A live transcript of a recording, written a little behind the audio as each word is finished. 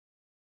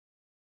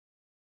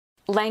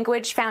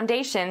Language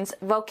Foundations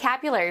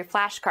Vocabulary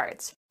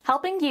Flashcards,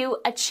 helping you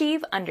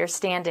achieve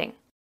understanding.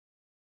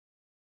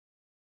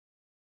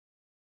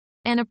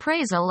 An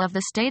appraisal of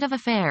the state of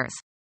affairs.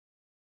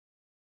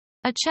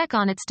 A check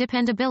on its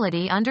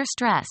dependability under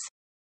stress.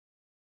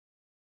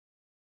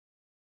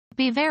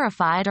 Be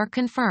verified or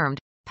confirmed.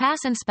 Pass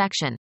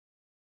inspection.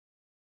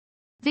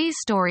 These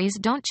stories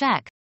don't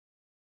check.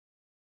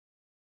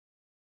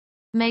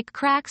 Make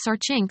cracks or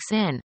chinks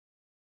in.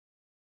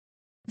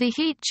 The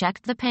heat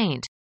checked the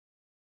paint.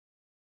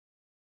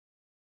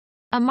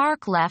 A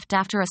mark left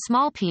after a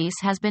small piece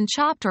has been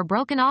chopped or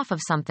broken off of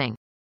something.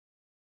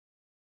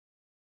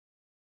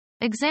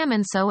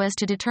 Examine so as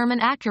to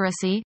determine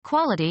accuracy,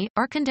 quality,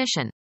 or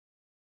condition.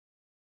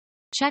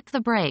 Check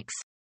the brakes.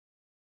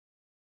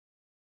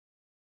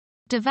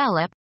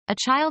 Develop a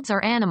child's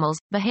or animal's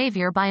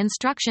behavior by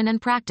instruction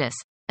and practice,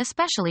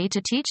 especially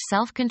to teach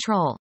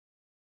self-control.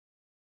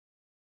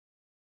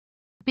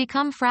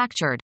 Become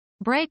fractured.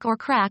 Break or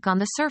crack on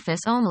the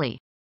surface only.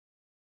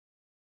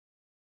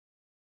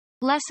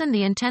 Lessen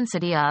the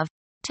intensity of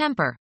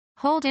temper.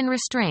 Hold in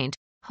restraint.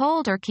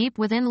 Hold or keep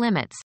within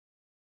limits.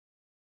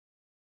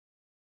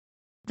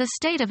 The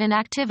state of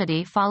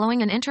inactivity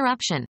following an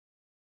interruption.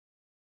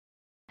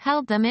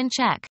 Held them in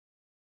check.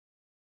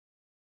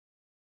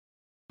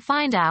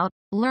 Find out,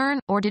 learn,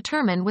 or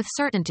determine with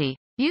certainty,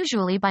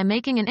 usually by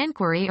making an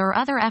inquiry or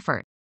other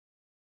effort.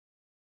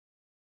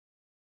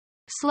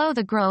 Slow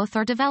the growth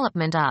or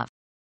development of.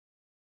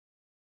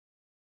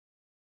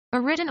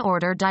 A written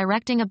order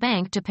directing a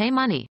bank to pay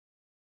money.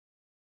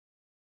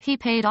 He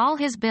paid all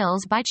his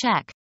bills by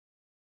check.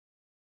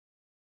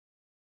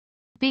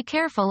 Be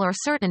careful or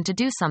certain to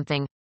do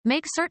something.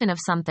 Make certain of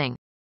something.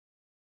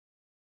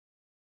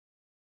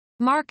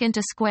 Mark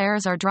into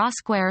squares or draw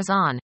squares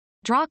on.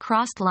 Draw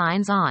crossed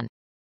lines on.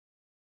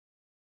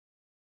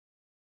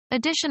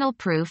 Additional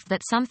proof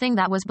that something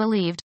that was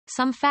believed,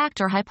 some fact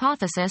or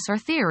hypothesis or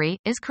theory,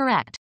 is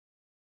correct.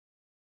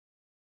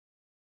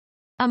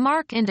 A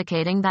mark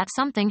indicating that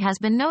something has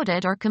been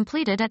noted or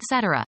completed,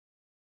 etc.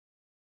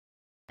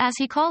 As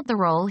he called the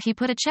roll, he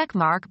put a check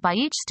mark by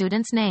each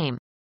student's name.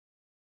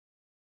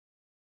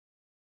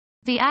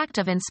 The act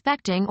of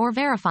inspecting or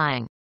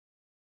verifying.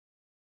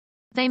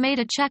 They made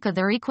a check of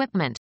their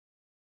equipment.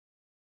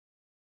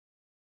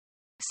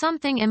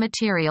 Something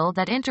immaterial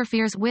that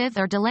interferes with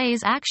or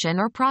delays action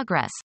or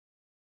progress.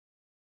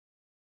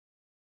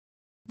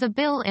 The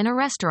bill in a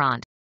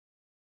restaurant.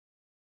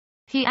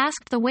 He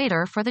asked the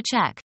waiter for the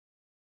check.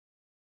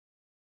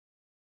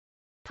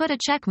 Put a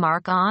check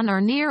mark on or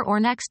near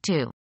or next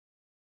to.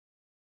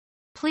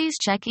 Please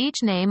check each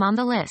name on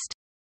the list.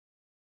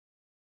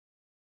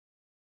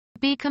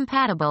 Be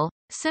compatible,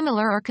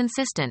 similar or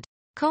consistent.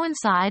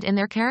 Coincide in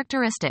their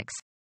characteristics.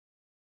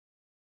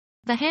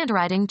 The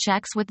handwriting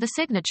checks with the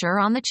signature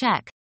on the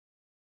check.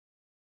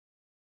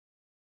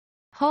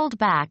 Hold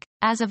back,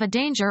 as of a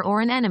danger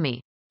or an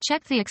enemy.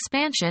 Check the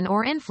expansion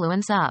or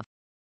influence of.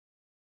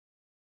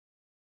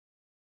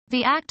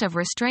 The act of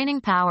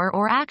restraining power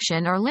or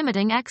action or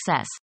limiting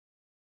excess.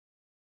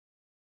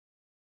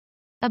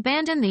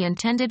 Abandon the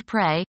intended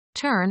prey,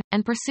 turn,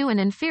 and pursue an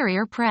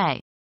inferior prey.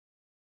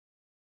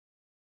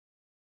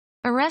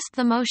 Arrest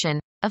the motion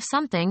of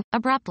something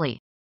abruptly.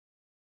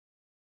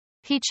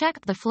 He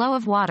checked the flow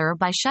of water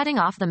by shutting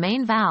off the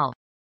main valve.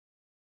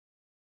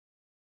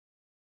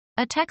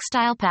 A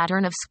textile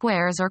pattern of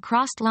squares or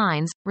crossed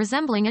lines,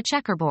 resembling a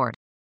checkerboard.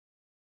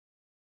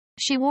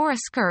 She wore a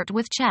skirt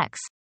with checks.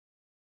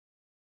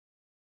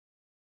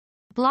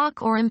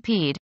 Block or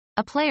impede,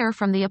 a player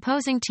from the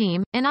opposing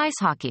team, in ice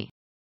hockey.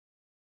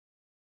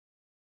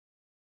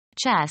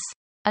 Chess,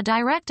 a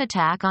direct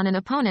attack on an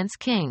opponent's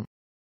king.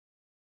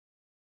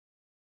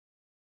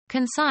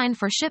 Consign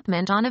for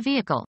shipment on a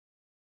vehicle.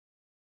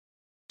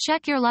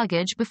 Check your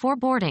luggage before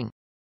boarding.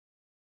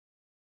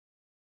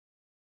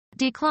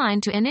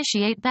 Decline to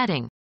initiate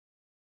betting.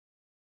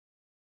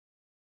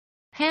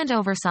 Hand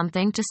over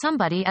something to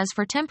somebody as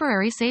for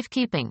temporary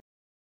safekeeping.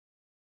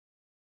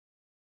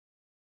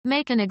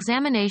 Make an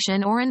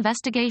examination or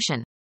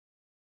investigation.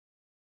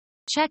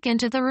 Check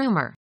into the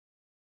rumor.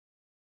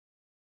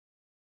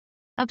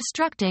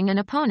 Obstructing an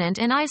opponent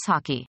in ice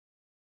hockey.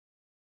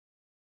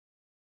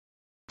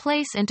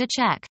 Place into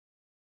check.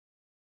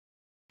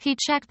 He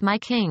checked my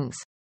kings.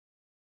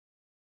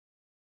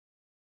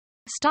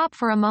 Stop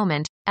for a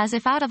moment, as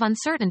if out of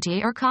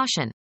uncertainty or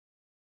caution.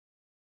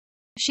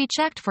 She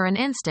checked for an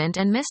instant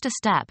and missed a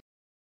step.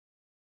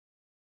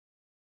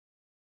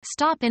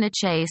 Stop in a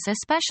chase,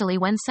 especially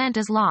when scent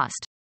is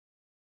lost.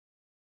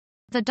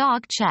 The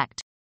dog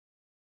checked.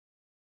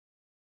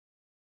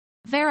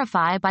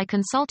 Verify by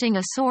consulting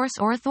a source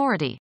or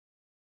authority.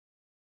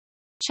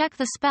 Check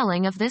the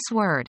spelling of this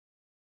word.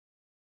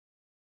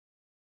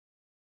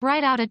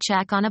 Write out a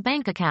check on a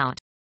bank account.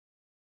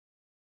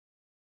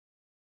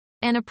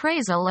 An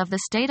appraisal of the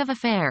state of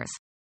affairs.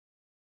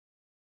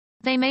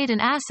 They made an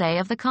assay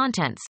of the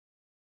contents.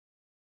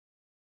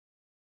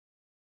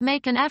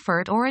 Make an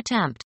effort or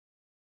attempt.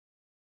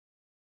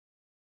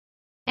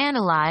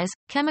 Analyze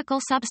chemical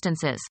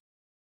substances.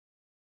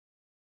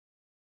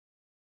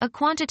 A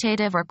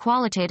quantitative or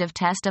qualitative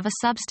test of a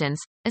substance,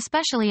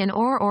 especially an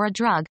ore or a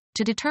drug,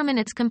 to determine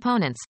its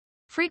components.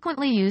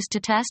 Frequently used to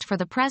test for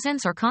the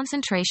presence or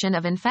concentration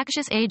of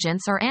infectious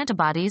agents or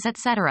antibodies,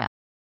 etc.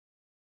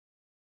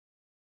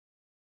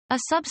 A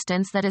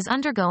substance that is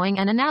undergoing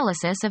an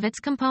analysis of its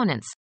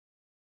components.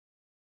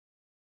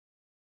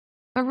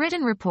 A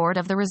written report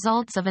of the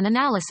results of an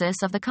analysis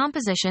of the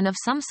composition of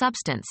some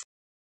substance.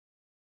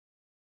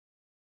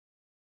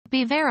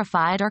 Be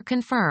verified or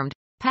confirmed.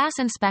 Pass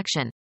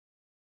inspection.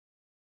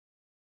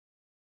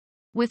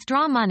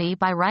 Withdraw money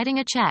by writing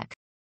a check.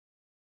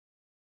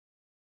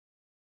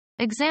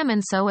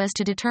 Examine so as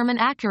to determine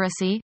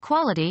accuracy,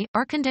 quality,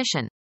 or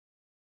condition.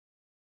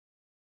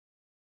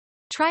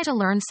 Try to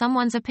learn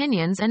someone's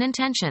opinions and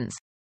intentions.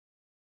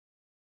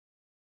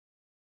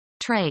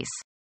 Trace.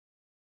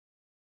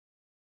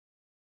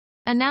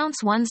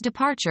 Announce one's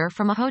departure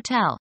from a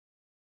hotel.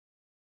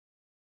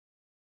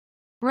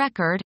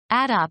 Record,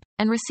 add up,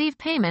 and receive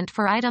payment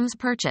for items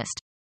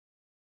purchased.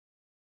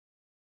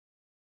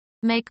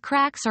 Make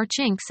cracks or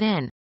chinks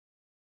in.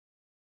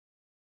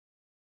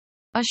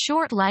 A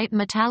short light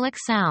metallic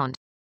sound.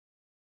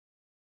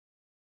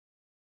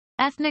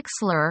 Ethnic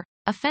slur,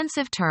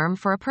 offensive term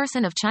for a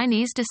person of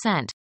Chinese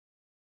descent.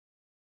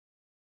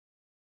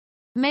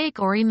 Make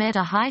or emit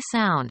a high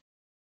sound.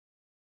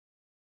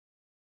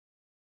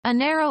 A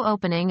narrow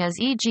opening, as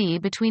e.g.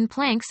 between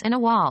planks in a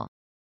wall.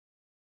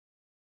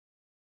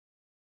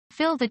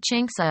 Fill the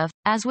chinks of,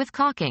 as with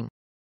caulking.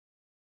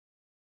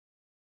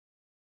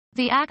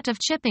 The act of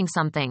chipping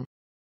something.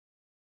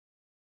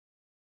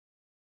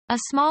 A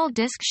small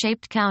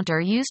disc-shaped counter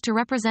used to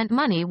represent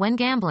money when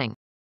gambling.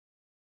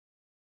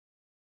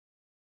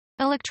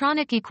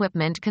 Electronic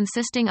equipment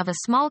consisting of a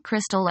small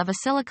crystal of a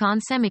silicon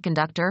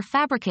semiconductor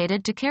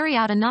fabricated to carry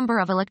out a number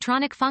of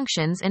electronic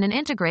functions in an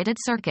integrated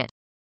circuit.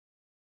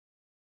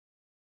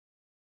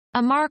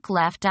 A mark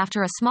left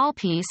after a small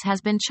piece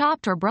has been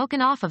chopped or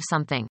broken off of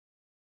something.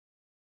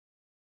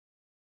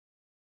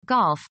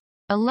 Golf.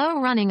 A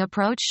low-running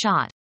approach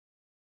shot.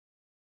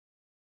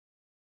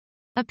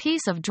 A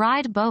piece of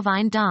dried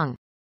bovine dung.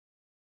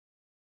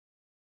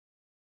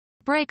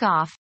 Break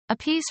off. A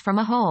piece from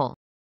a hole.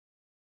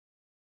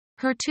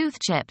 Her tooth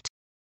chipped.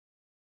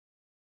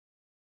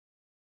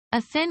 A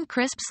thin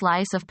crisp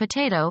slice of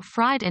potato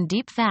fried in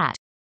deep fat.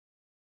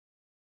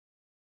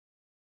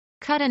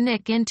 Cut a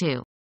nick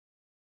into.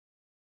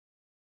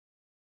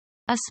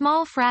 A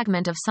small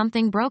fragment of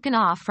something broken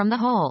off from the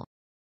hole.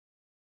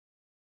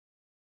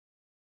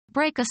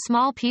 Break a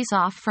small piece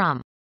off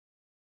from.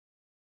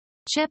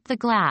 Chip the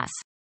glass.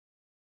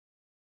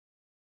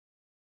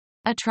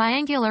 A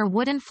triangular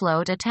wooden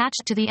float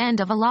attached to the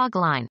end of a log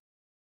line.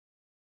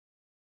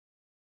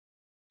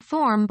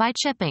 Form by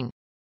chipping.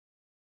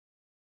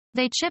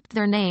 They chipped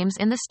their names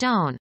in the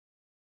stone.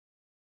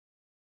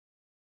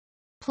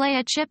 Play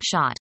a chip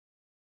shot.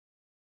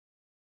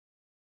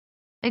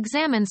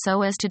 Examine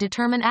so as to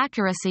determine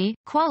accuracy,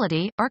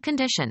 quality, or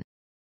condition.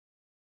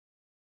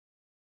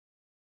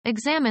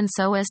 Examine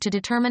so as to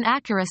determine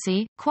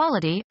accuracy,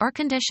 quality, or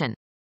condition.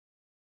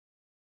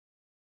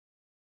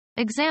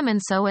 Examine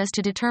so as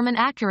to determine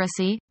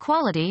accuracy,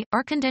 quality,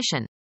 or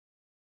condition.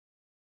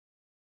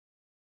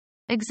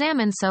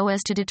 Examine so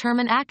as to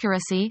determine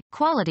accuracy,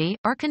 quality,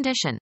 or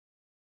condition.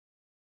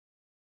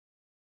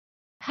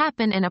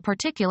 Happen in a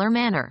particular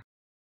manner.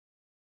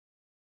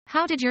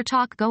 How did your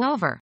talk go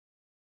over?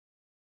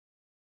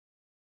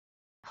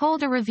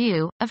 Hold a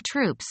review of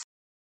troops.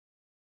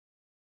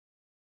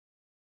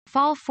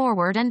 Fall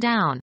forward and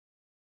down.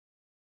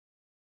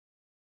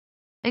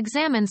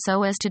 Examine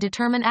so as to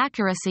determine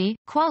accuracy,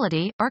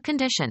 quality, or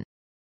condition.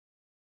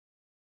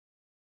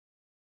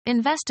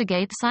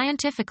 Investigate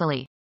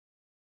scientifically.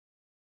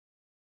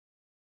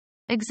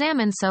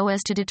 Examine so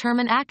as to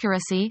determine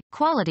accuracy,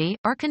 quality,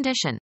 or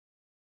condition.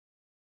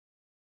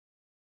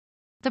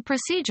 The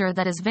procedure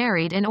that is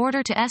varied in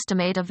order to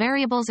estimate a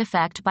variable's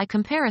effect by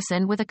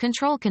comparison with a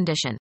control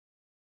condition.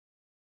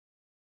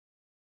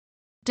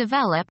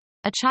 Develop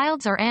a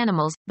child's or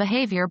animal's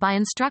behavior by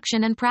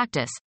instruction and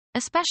practice,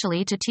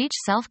 especially to teach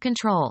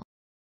self-control.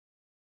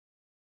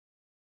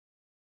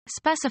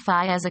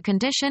 Specify as a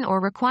condition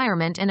or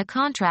requirement in a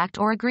contract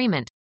or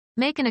agreement.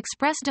 Make an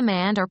express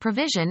demand or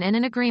provision in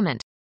an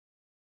agreement.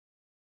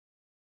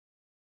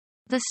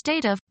 The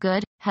state of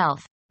good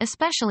health,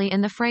 especially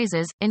in the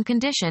phrases in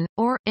condition,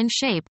 or in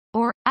shape,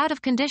 or out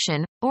of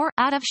condition, or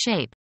out of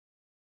shape.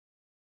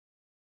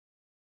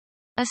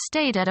 A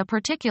state at a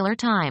particular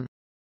time.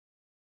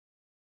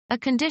 A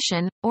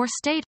condition, or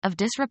state, of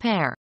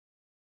disrepair.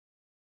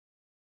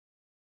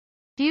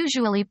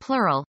 Usually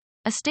plural,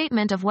 a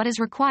statement of what is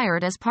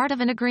required as part of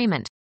an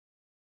agreement.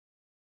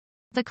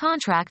 The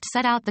contract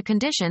set out the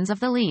conditions of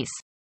the lease.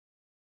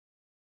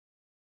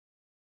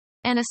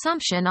 An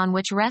assumption on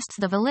which rests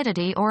the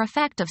validity or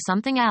effect of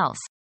something else.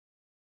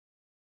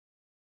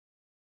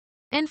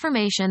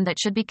 Information that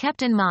should be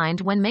kept in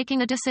mind when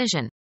making a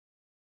decision.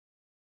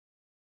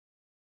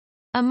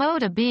 A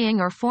mode of being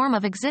or form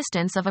of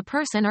existence of a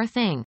person or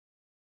thing.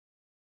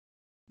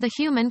 The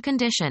human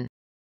condition.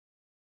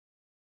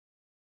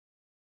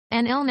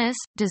 An illness,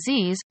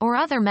 disease, or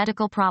other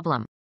medical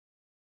problem.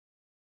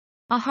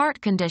 A heart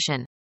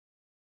condition.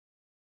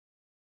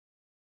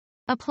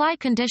 Apply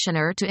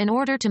conditioner in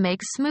order to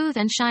make smooth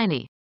and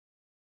shiny.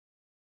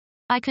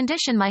 I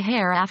condition my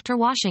hair after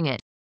washing it.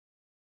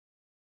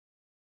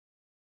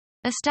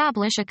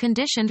 Establish a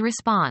conditioned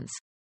response.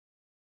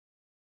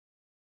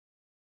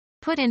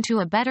 Put into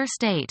a better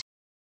state.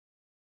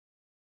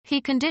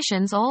 He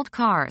conditions old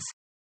cars.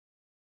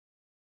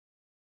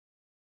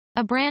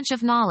 A branch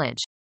of knowledge.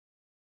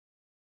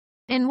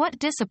 In what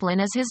discipline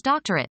is his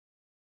doctorate?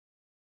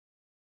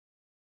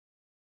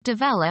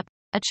 Develop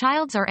a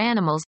child's or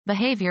animal's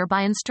behavior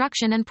by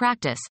instruction and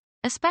practice,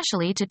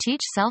 especially to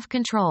teach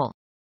self-control.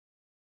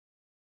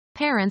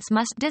 Parents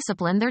must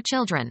discipline their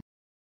children.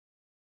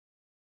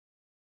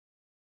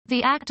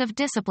 The act of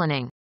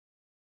disciplining.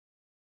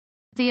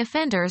 The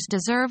offenders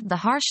deserved the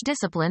harsh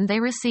discipline they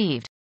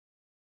received.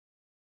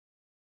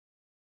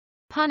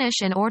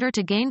 Punish in order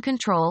to gain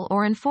control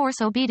or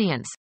enforce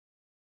obedience.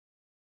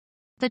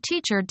 The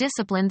teacher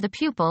disciplined the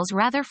pupils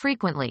rather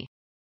frequently.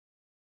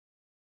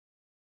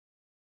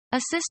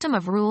 A system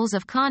of rules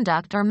of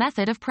conduct or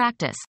method of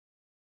practice.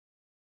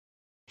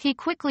 He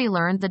quickly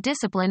learned the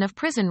discipline of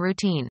prison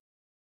routine.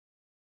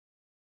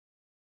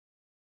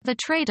 The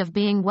trait of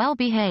being well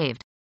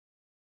behaved.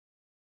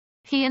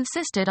 He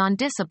insisted on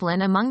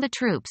discipline among the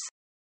troops.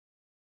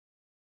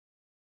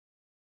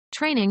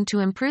 Training to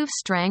improve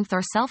strength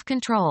or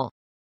self-control.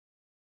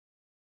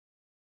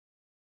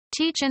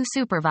 Teach and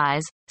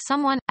supervise,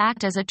 someone,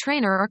 act as a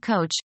trainer or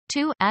coach,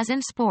 too, as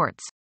in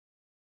sports.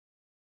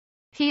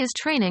 He is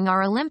training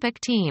our Olympic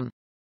team.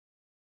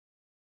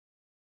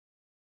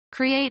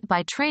 Create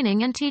by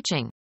training and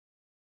teaching.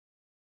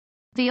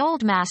 The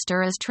old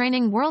master is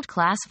training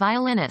world-class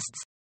violinists.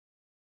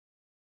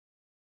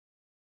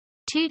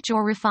 Teach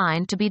or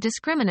refine to be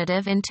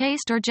discriminative in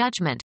taste or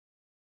judgment.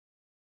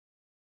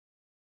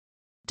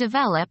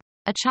 Develop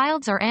a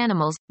child's or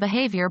animal's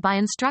behavior by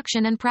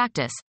instruction and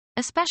practice,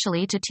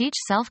 especially to teach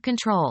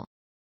self-control.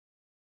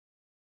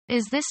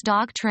 Is this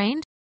dog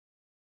trained?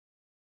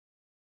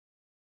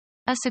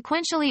 A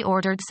sequentially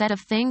ordered set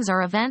of things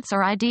or events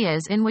or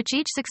ideas in which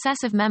each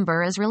successive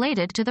member is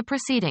related to the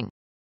preceding.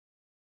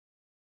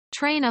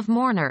 Train of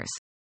mourners.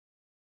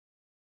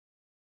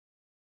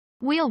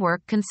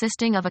 Wheelwork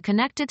consisting of a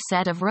connected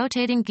set of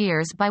rotating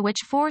gears by which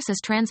force is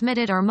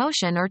transmitted or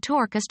motion or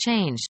torque is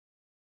changed.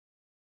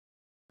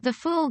 The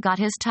fool got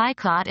his tie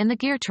caught in the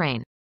gear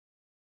train.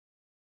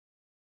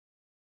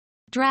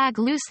 Drag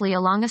loosely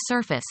along a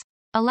surface.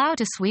 Allow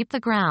to sweep the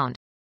ground.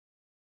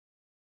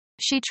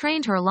 She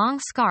trained her long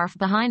scarf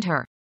behind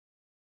her.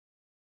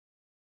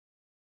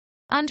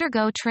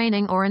 Undergo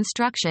training or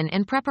instruction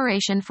in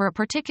preparation for a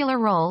particular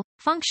role,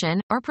 function,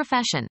 or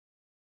profession.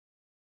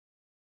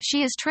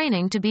 She is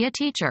training to be a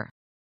teacher.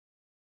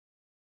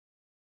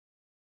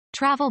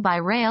 Travel by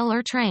rail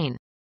or train.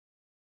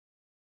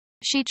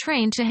 She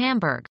trained to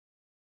Hamburg.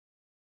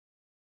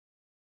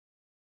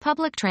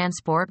 Public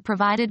transport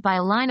provided by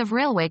a line of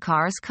railway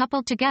cars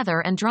coupled together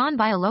and drawn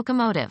by a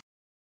locomotive.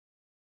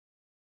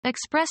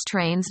 Express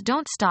trains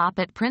don't stop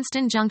at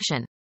Princeton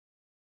Junction.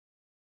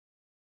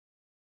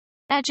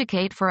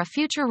 Educate for a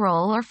future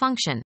role or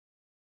function.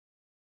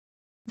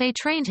 They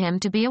trained him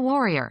to be a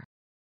warrior.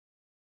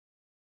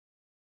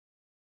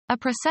 A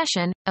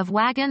procession of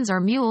wagons or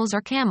mules or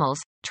camels,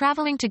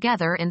 traveling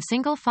together in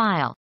single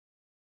file.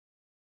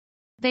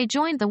 They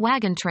joined the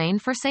wagon train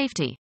for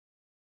safety.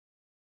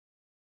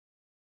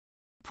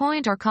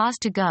 Point or cause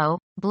to go,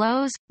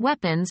 blows,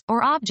 weapons,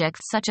 or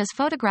objects such as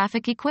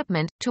photographic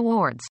equipment,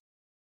 towards.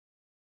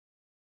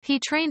 He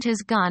trained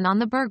his gun on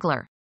the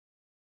burglar.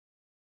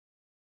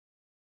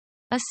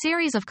 A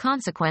series of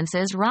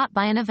consequences wrought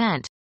by an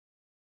event.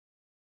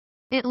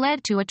 It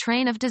led to a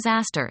train of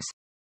disasters.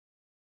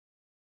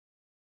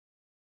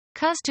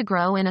 Cause to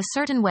grow in a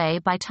certain way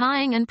by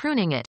tying and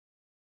pruning it.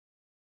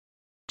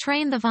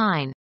 Train the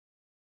vine.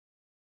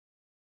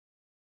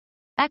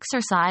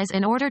 Exercise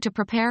in order to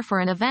prepare for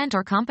an event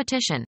or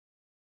competition.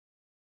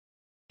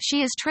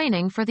 She is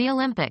training for the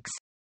Olympics.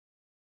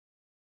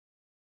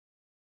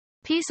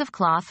 Piece of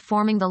cloth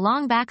forming the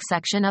long back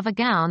section of a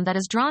gown that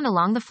is drawn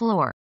along the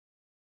floor.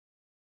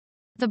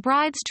 The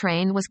bride's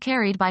train was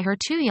carried by her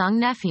two young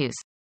nephews.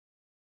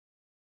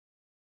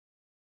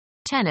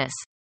 Tennis.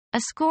 A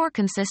score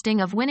consisting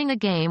of winning a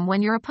game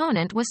when your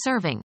opponent was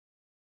serving.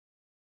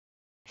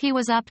 He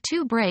was up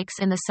 2 breaks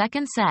in the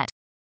second set.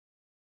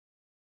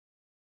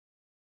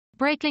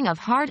 Breaking of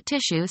hard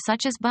tissue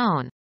such as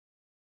bone.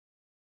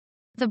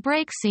 The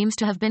break seems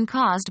to have been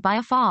caused by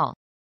a fall.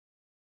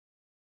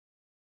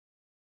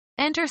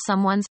 Enter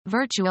someone's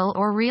virtual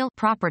or real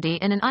property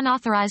in an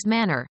unauthorized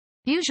manner,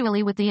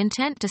 usually with the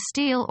intent to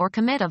steal or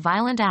commit a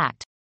violent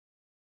act.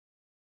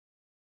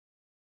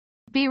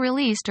 Be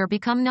released or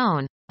become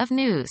known, of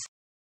news.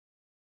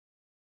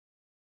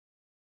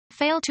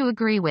 Fail to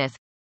agree with,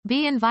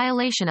 be in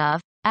violation of,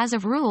 as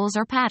of rules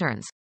or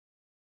patterns.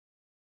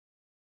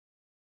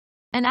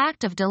 An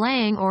act of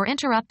delaying or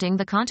interrupting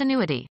the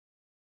continuity.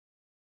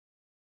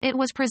 It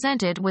was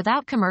presented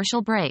without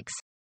commercial breaks.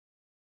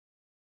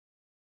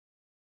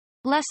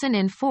 Lessen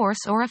in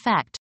force or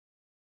effect.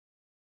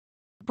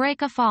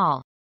 Break a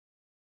fall.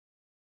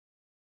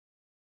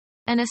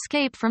 An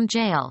escape from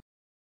jail.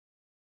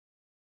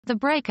 The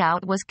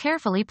breakout was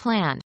carefully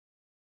planned.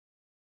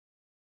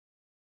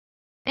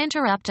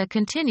 Interrupt a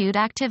continued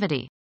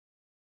activity.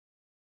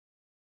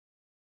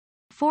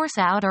 Force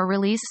out or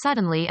release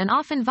suddenly and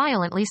often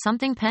violently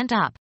something pent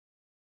up.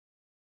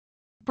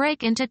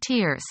 Break into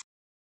tears.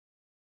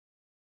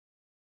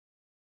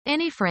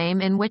 Any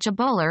frame in which a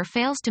bowler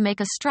fails to make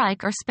a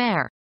strike or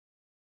spare.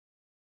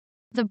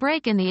 The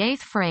break in the 8th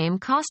frame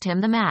cost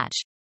him the match.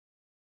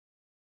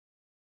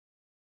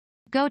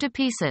 Go to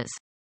pieces.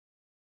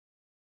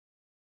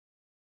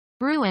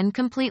 Ruin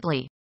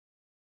completely.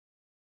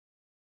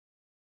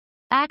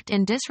 Act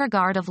in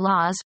disregard of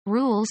laws,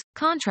 rules,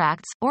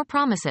 contracts, or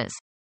promises.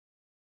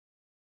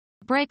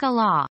 Break a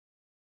law.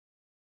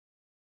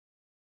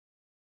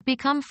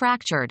 Become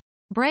fractured.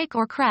 Break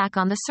or crack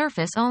on the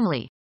surface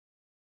only.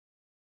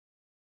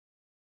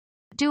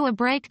 Do a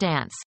break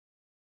dance.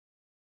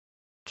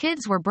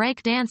 Kids were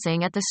break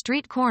dancing at the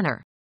street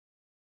corner.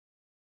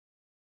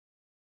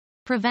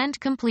 Prevent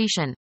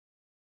completion.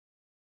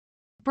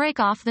 Break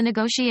off the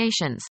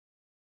negotiations.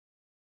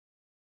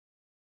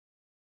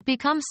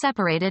 Become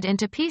separated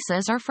into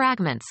pieces or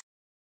fragments.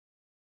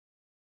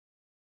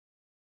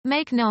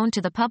 Make known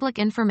to the public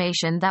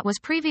information that was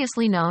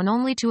previously known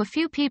only to a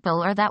few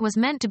people or that was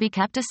meant to be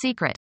kept a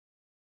secret.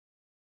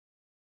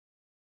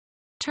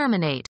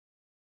 Terminate.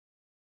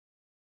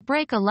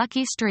 Break a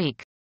lucky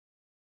streak.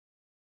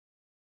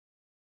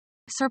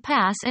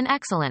 Surpass in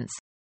excellence.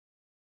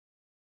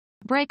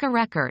 Break a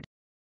record.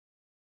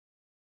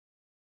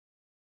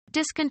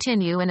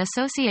 Discontinue an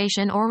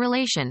association or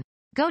relation.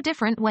 Go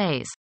different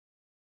ways.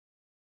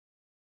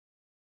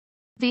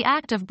 The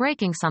act of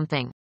breaking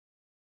something.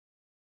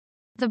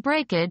 The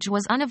breakage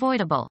was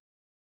unavoidable.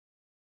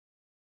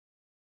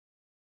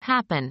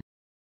 Happen.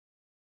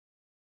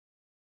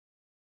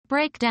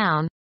 Break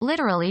down,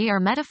 literally or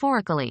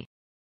metaphorically.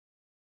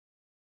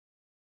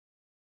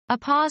 A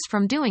pause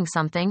from doing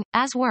something,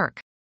 as work.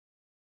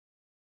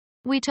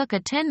 We took a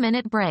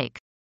 10-minute break.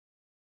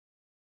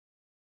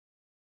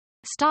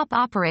 Stop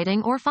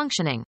operating or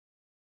functioning.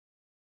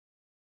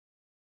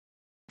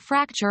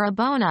 Fracture a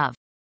bone of.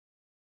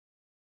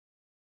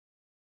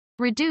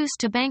 Reduce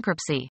to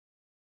bankruptcy.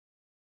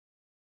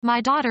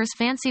 My daughter's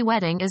fancy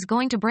wedding is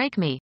going to break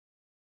me.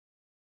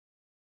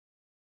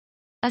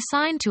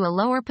 Assign to a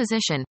lower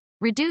position.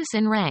 Reduce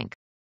in rank.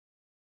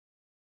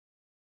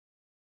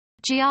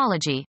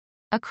 Geology.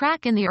 A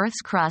crack in the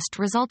Earth's crust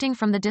resulting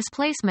from the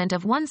displacement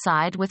of one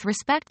side with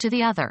respect to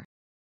the other.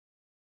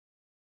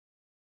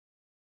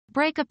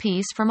 Break a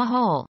piece from a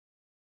whole.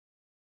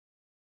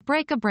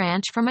 Break a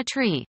branch from a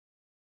tree.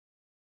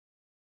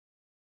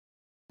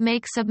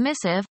 Make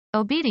submissive,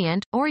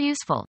 obedient, or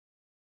useful.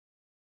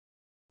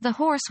 The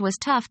horse was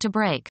tough to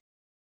break.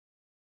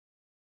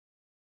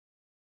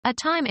 A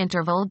time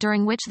interval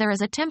during which there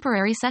is a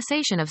temporary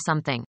cessation of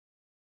something.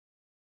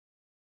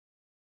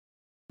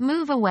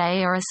 Move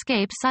away or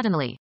escape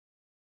suddenly.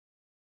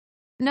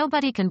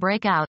 Nobody can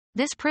break out.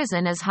 This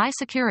prison is high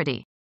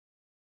security.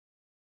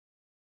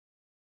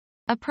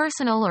 A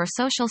personal or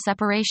social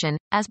separation,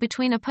 as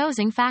between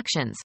opposing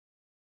factions.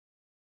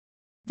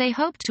 They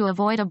hoped to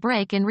avoid a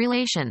break in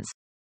relations.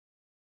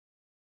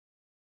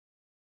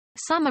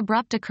 Some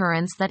abrupt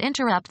occurrence that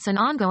interrupts an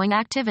ongoing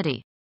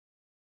activity.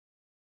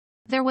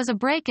 There was a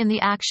break in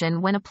the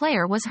action when a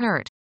player was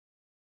hurt.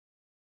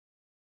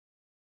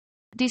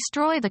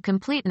 Destroy the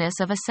completeness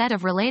of a set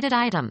of related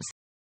items.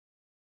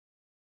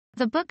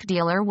 The book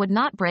dealer would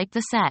not break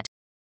the set.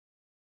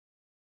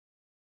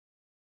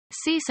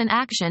 Cease an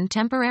action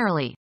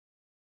temporarily.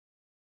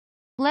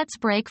 Let's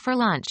break for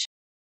lunch.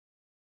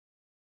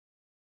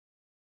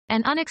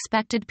 An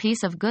unexpected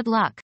piece of good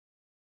luck.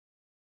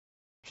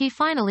 He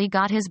finally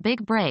got his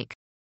big break.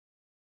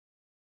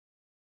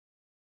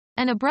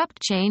 An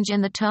abrupt change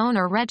in the tone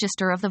or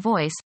register of the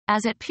voice,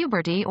 as at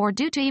puberty or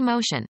due to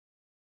emotion.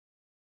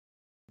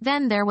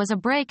 Then there was a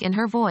break in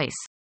her voice.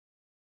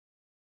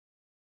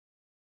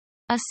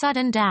 A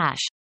sudden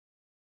dash.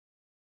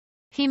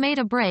 He made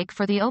a break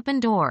for the open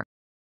door.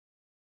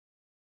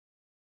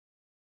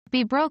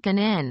 Be broken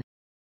in.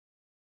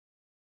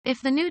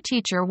 If the new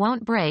teacher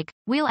won't break,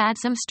 we'll add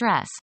some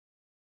stress.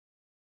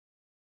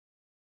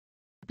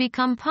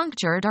 Become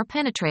punctured or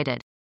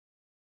penetrated.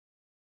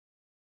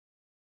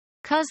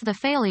 Cause the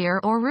failure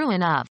or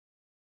ruin of.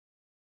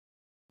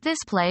 This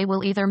play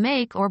will either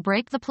make or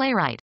break the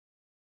playwright.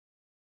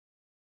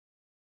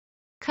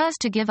 Cause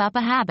to give up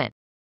a habit.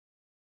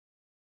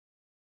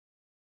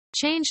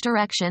 Change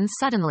directions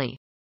suddenly.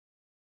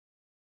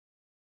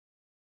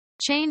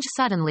 Change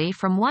suddenly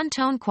from one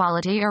tone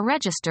quality or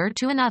register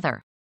to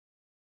another.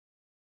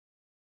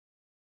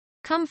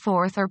 Come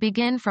forth or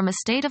begin from a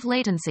state of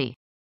latency.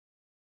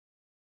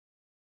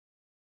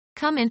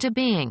 Come into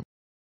being.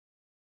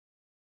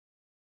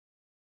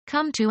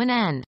 Come to an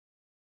end.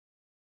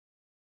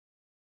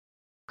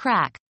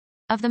 Crack.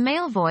 Of the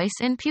male voice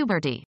in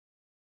puberty.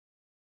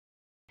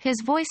 His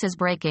voice is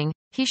breaking,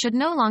 he should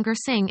no longer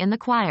sing in the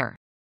choir.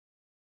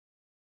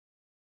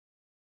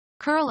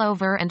 curl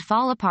over and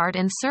fall apart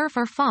in surf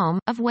or foam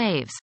of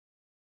waves.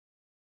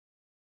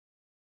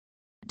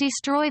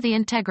 Destroy the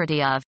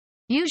integrity of,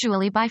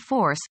 usually by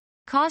force,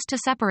 cause to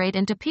separate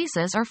into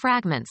pieces or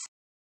fragments.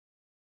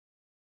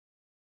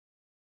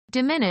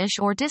 Diminish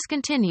or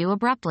discontinue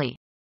abruptly.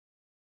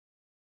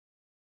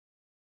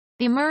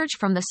 Emerge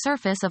from the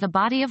surface of a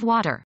body of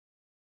water.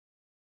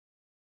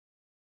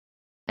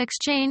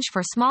 Exchange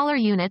for smaller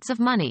units of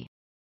money.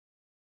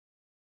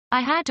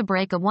 I had to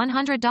break a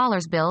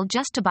 $100 bill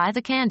just to buy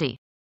the candy.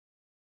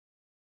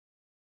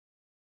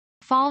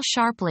 Fall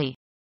sharply.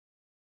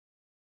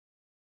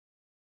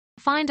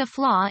 Find a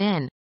flaw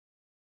in.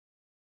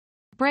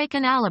 Break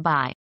an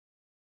alibi.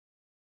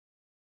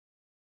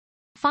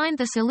 Find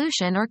the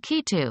solution or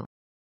key to.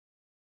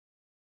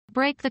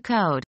 Break the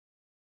code.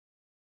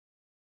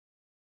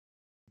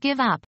 Give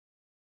up.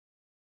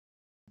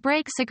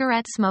 Break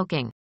cigarette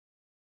smoking.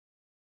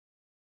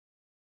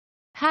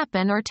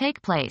 Happen or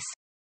take place.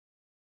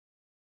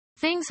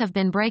 Things have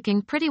been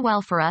breaking pretty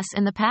well for us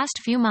in the past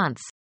few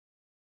months.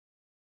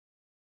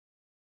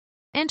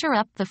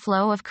 Interrupt the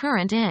flow of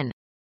current in.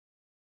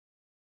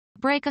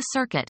 Break a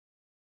circuit.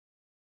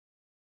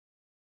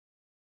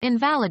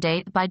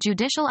 Invalidate by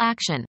judicial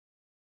action.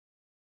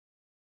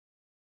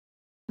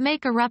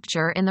 Make a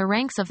rupture in the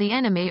ranks of the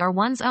enemy or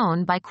one's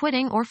own by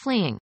quitting or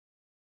fleeing.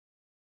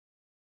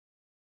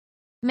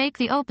 Make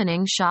the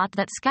opening shot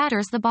that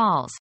scatters the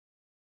balls.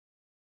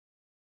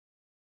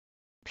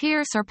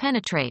 Pierce or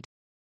penetrate.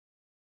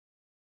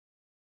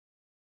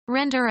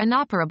 Render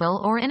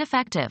inoperable or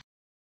ineffective.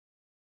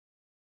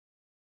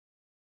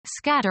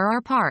 Scatter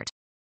or part.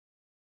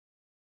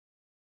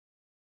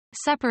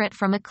 Separate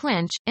from a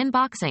clinch, in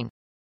boxing.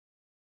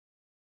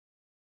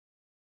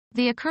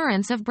 The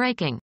occurrence of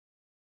breaking.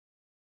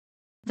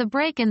 The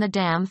break in the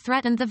dam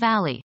threatened the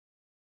valley.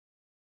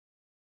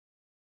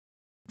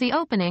 The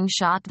opening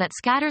shot that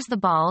scatters the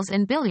balls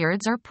in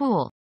billiards or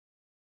pool.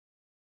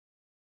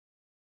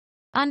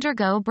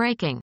 Undergo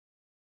breaking.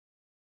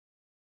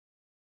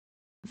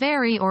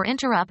 Vary or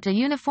interrupt a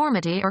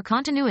uniformity or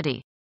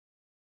continuity.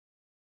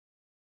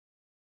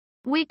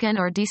 Weaken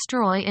or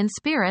destroy in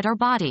spirit or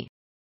body.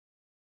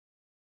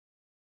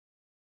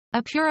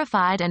 A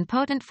purified and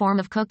potent form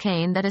of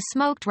cocaine that is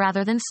smoked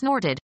rather than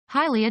snorted,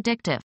 highly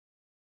addictive.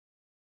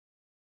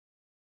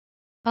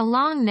 A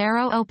long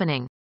narrow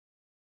opening.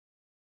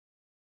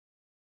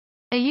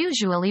 A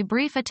usually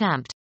brief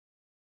attempt.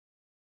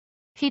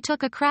 He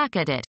took a crack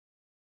at it.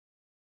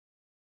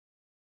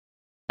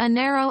 A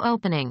narrow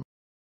opening.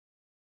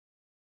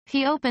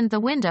 He opened the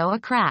window a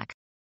crack.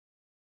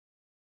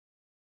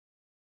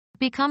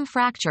 Become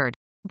fractured.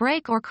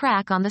 Break or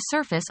crack on the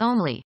surface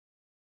only.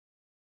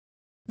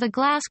 The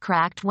glass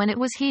cracked when it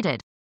was heated.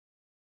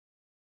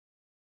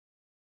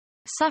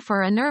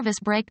 Suffer a nervous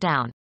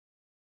breakdown.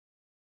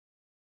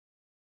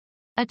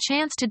 A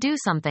chance to do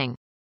something.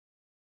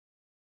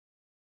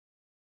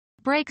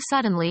 Break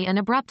suddenly and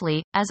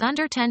abruptly, as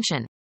under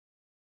tension.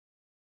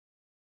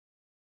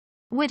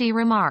 Witty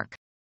remark.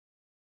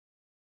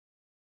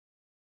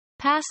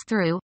 Pass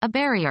through, a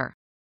barrier.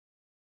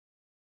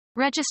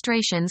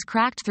 Registrations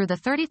cracked through the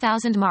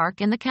 30,000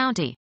 mark in the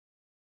county.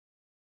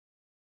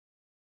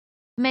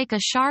 Make a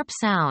sharp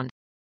sound.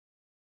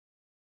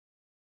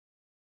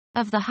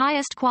 Of the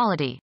highest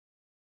quality.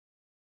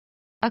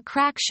 A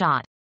crack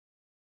shot.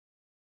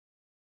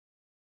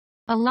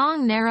 A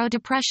long narrow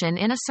depression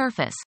in a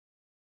surface.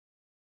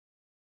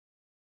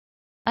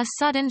 A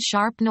sudden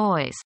sharp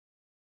noise.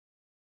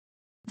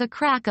 The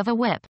crack of a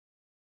whip.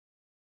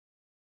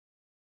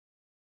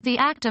 The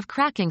act of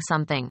cracking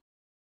something.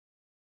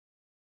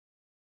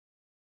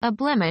 A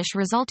blemish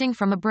resulting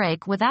from a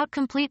break without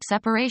complete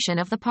separation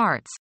of the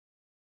parts.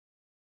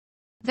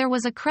 There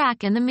was a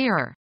crack in the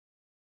mirror.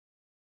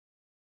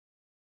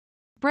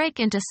 Break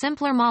into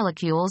simpler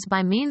molecules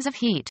by means of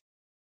heat.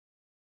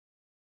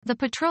 The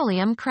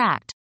petroleum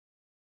cracked.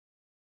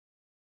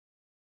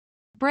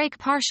 Break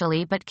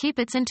partially but keep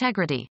its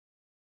integrity.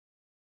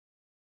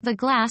 The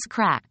glass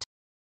cracked.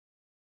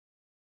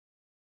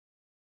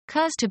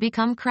 Cause to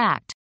become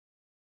cracked.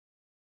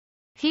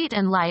 Heat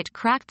and light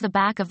cracked the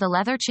back of the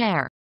leather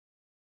chair.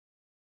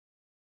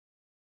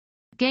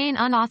 Gain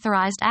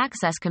unauthorized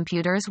access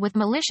computers with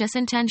malicious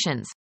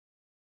intentions.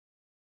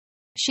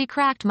 She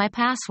cracked my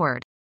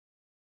password.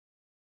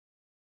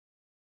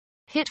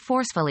 Hit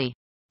forcefully.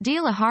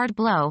 Deal a hard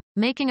blow,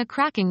 making a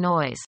cracking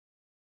noise.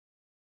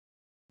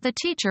 The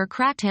teacher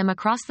cracked him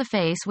across the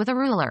face with a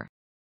ruler.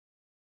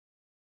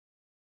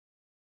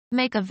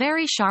 Make a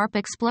very sharp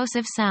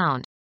explosive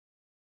sound.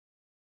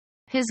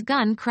 His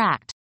gun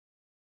cracked.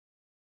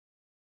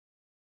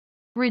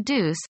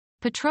 Reduce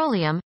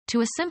petroleum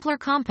to a simpler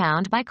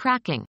compound by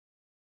cracking.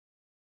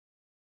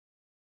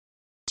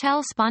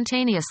 Tell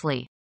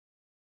spontaneously.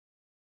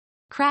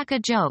 Crack a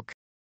joke.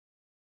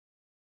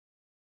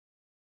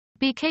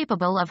 Be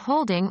capable of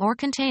holding or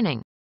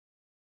containing.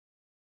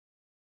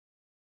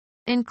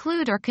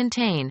 Include or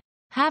contain.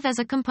 Have as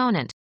a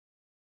component.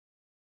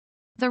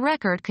 The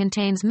record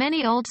contains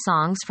many old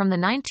songs from the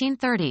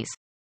 1930s.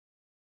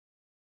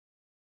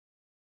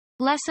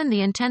 Lessen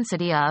the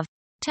intensity of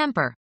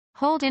temper.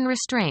 Hold in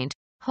restraint.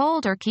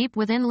 Hold or keep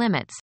within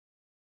limits.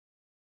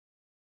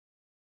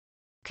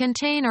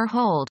 Contain or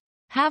hold.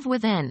 Have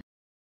within.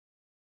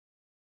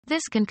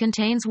 This can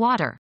contains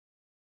water.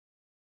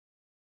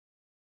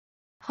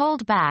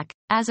 Hold back,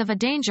 as of a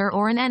danger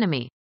or an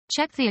enemy.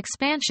 Check the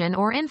expansion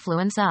or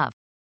influence of.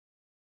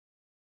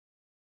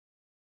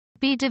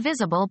 Be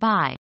divisible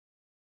by.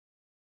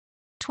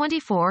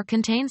 24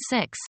 contains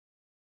 6.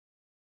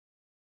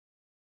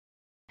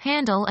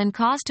 Handle and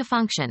cause to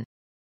function.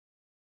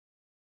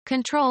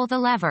 Control the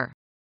lever.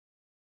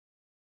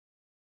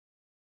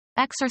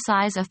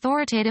 Exercise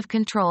authoritative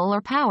control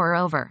or power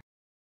over.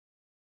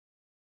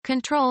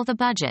 Control the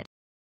budget.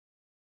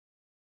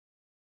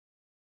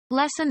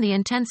 Lessen the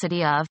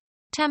intensity of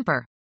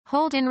temper.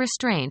 Hold in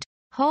restraint.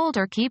 Hold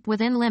or keep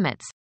within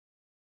limits.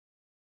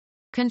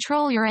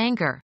 Control your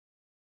anger.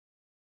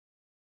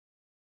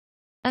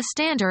 A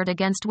standard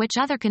against which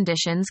other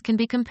conditions can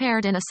be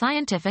compared in a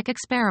scientific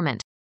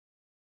experiment.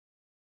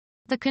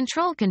 The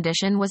control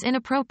condition was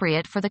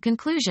inappropriate for the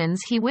conclusions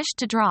he wished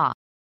to draw.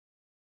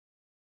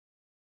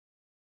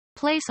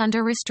 Place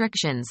under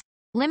restrictions.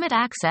 Limit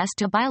access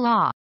to by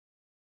law.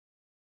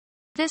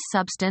 This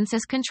substance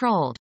is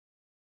controlled.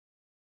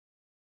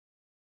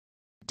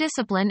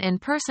 Discipline in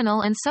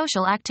personal and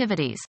social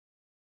activities.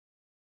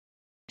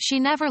 She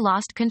never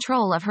lost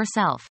control of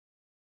herself.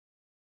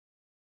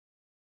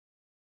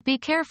 Be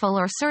careful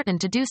or certain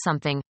to do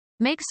something.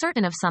 Make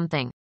certain of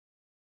something.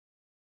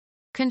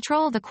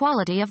 Control the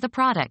quality of the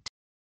product.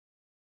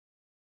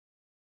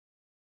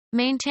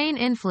 Maintain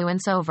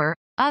influence over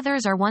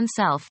others or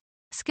oneself,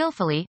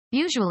 skillfully,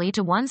 usually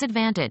to one's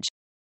advantage.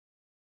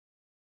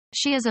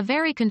 She is a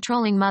very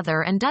controlling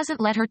mother and doesn't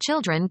let her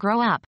children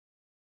grow up.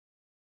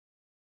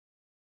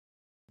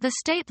 The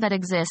state that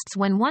exists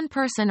when one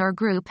person or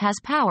group has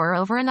power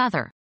over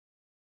another.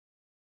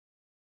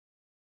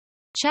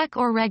 Check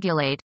or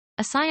regulate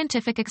a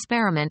scientific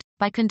experiment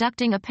by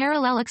conducting a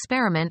parallel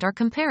experiment or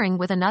comparing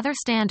with another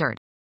standard.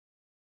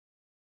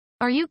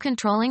 Are you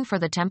controlling for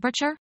the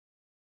temperature?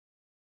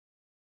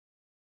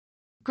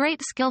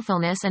 Great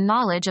skillfulness and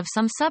knowledge of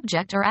some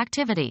subject or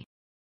activity.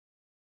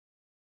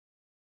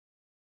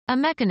 A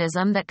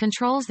mechanism that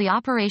controls the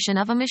operation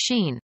of a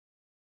machine.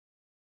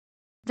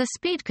 The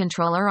speed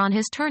controller on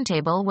his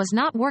turntable was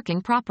not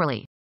working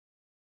properly.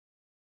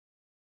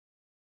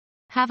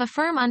 Have a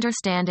firm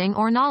understanding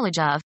or knowledge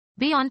of,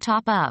 be on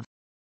top of.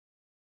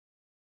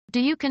 Do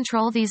you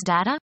control these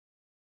data?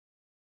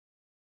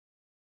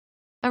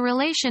 A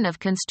relation of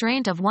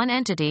constraint of one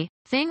entity,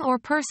 thing or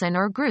person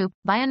or group,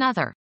 by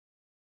another.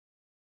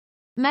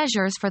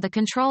 Measures for the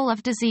control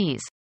of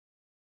disease.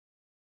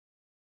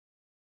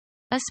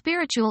 A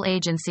spiritual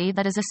agency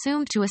that is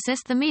assumed to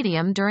assist the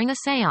medium during a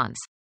séance.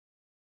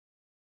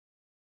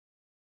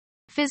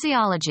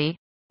 Physiology,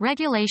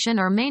 regulation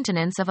or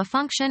maintenance of a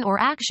function or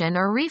action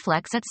or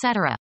reflex,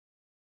 etc.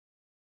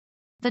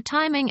 The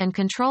timing and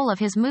control of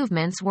his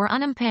movements were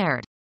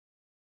unimpaired.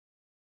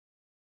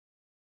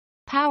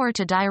 Power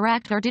to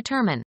direct or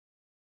determine.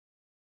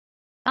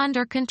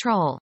 Under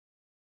control.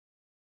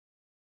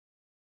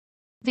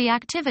 The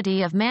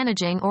activity of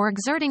managing or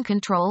exerting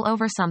control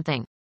over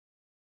something.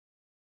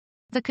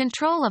 The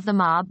control of the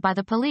mob by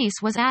the police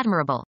was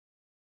admirable.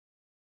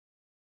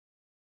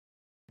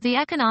 The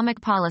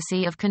economic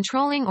policy of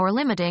controlling or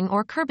limiting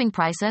or curbing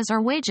prices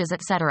or wages,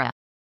 etc.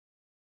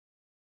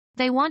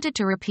 They wanted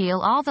to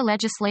repeal all the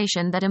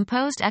legislation that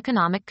imposed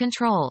economic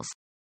controls.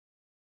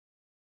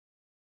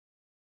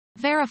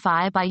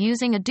 Verify by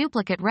using a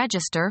duplicate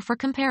register for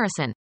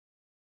comparison.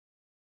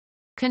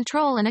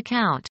 Control an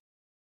account.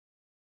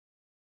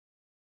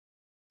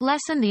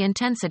 Lessen the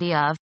intensity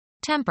of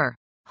temper.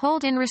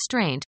 Hold in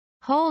restraint.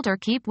 Hold or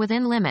keep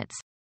within limits.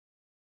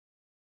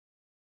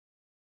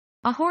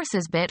 A horse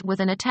is bit with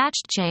an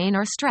attached chain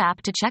or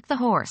strap to check the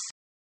horse.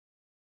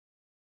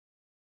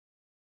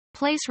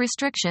 Place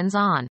restrictions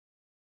on.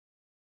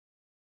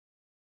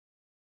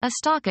 A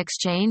stock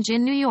exchange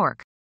in New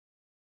York.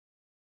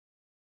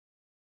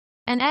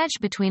 An edge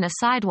between a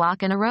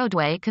sidewalk and a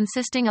roadway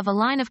consisting of a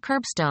line of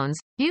curbstones,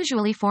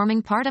 usually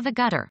forming part of a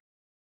gutter.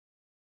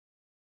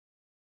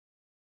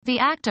 The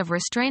act of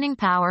restraining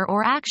power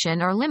or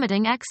action or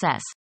limiting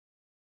excess.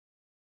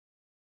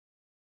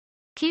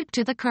 Keep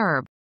to the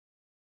curb.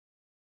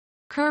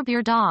 Curb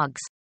your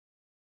dogs.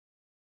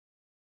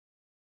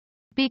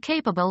 Be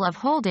capable of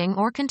holding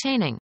or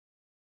containing.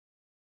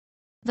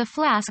 The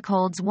flask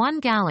holds 1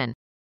 gallon.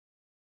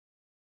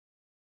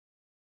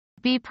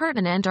 Be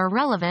pertinent or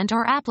relevant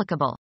or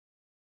applicable.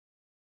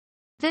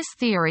 This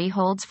theory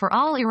holds for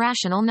all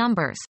irrational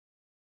numbers.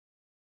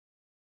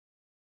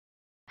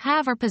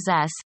 Have or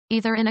possess,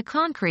 either in a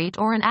concrete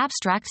or an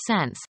abstract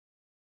sense.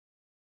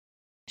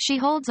 She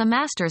holds a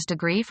master's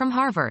degree from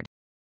Harvard.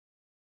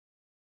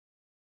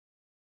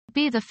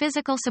 Be the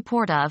physical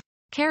support of,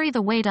 carry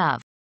the weight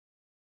of.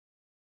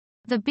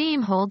 The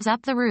beam holds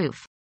up the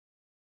roof.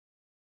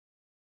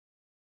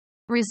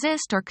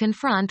 Resist or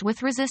confront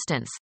with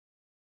resistance.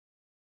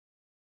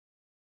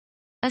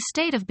 A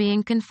state of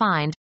being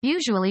confined,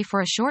 usually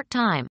for a short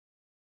time.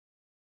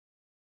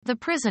 The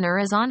prisoner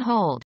is on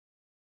hold.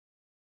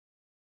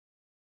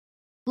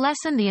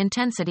 Lessen the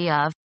intensity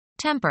of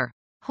temper.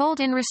 Hold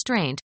in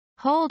restraint.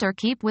 Hold or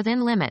keep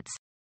within limits.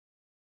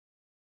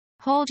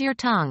 Hold your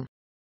tongue.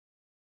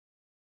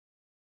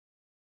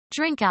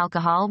 Drink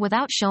alcohol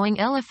without showing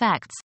ill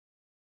effects.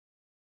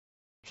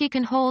 He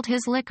can hold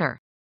his liquor.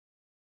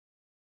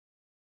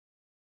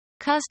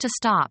 Cause to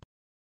stop.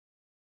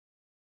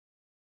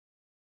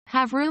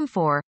 Have room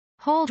for.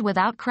 Hold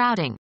without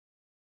crowding.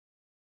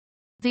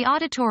 The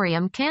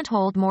auditorium can't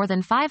hold more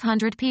than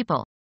 500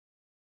 people.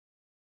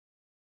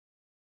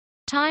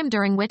 Time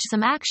during which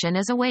some action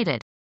is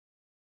awaited.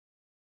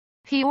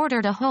 He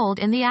ordered a hold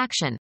in the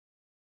action.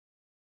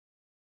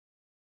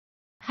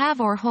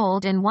 Have or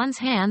hold in one's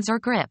hands or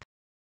grip.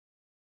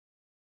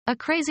 A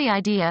crazy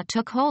idea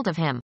took hold of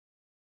him.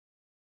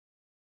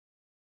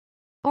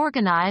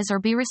 Organize or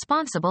be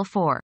responsible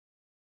for.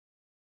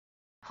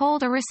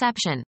 Hold a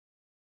reception.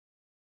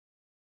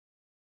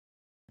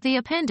 The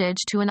appendage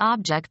to an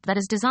object that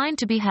is designed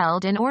to be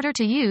held in order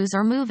to use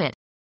or move it.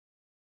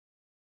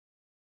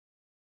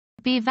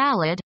 Be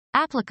valid,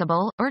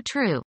 applicable, or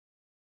true.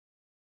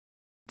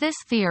 This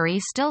theory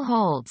still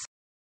holds.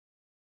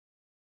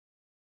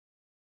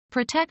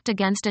 Protect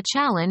against a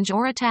challenge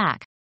or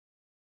attack.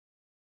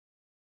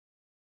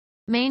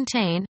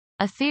 Maintain,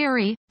 a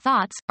theory,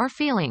 thoughts, or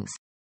feelings.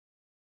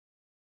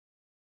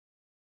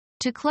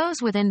 To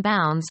close within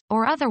bounds,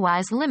 or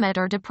otherwise limit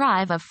or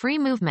deprive of free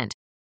movement.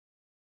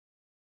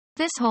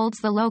 This holds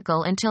the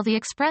local until the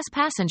express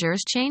passengers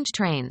change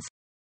trains.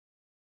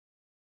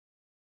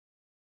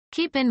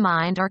 Keep in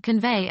mind or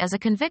convey as a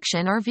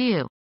conviction or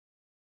view.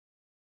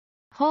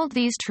 Hold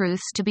these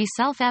truths to be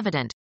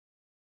self-evident.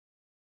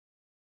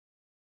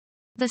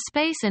 The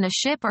space in a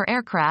ship or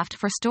aircraft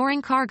for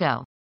storing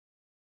cargo.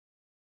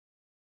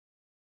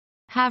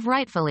 Have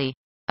rightfully.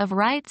 Of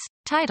rights,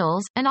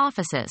 titles, and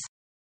offices.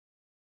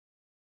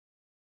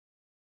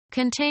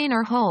 Contain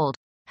or hold.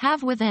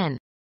 Have within.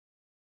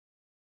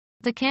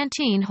 The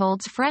canteen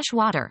holds fresh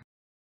water.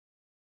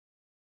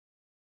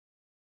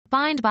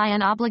 Bind by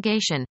an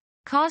obligation.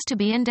 Cause to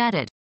be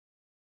indebted.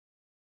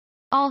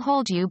 I'll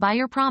hold you by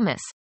your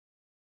promise.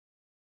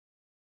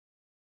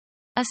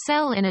 A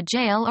cell in a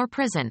jail or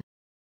prison.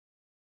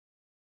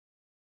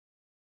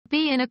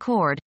 Be in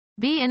accord.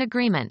 Be in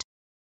agreement.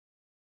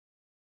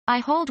 I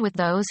hold with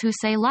those who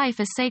say life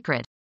is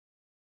sacred.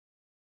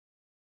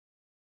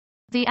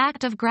 The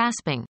act of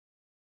grasping.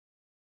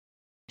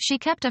 She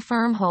kept a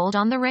firm hold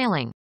on the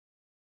railing.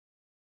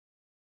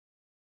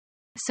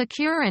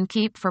 Secure and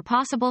keep for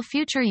possible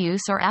future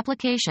use or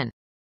application.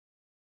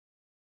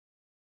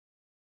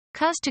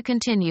 Cause to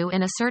continue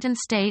in a certain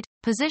state,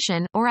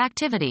 position, or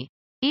activity.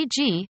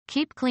 E.g.,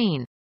 keep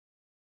clean.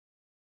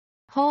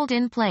 Hold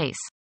in place.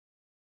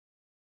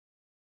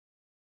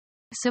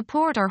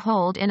 Support or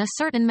hold in a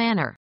certain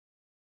manner.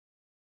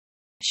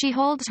 She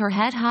holds her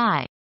head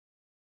high.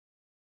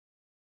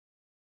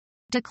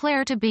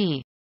 Declare to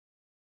be.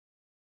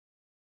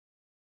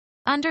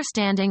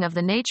 Understanding of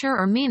the nature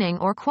or meaning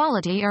or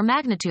quality or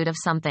magnitude of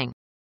something.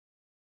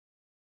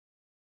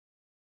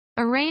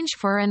 Arrange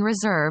for and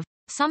reserve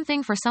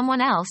something for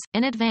someone else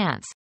in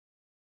advance.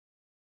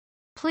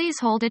 Please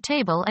hold a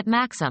table at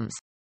Maxim's.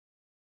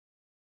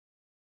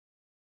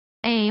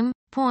 Aim,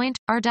 point,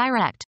 or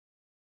direct.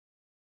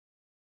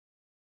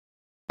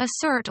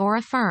 Assert or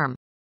affirm.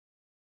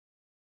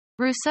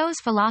 Rousseau's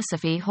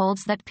philosophy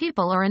holds that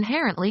people are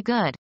inherently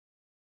good.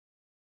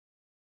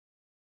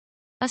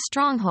 A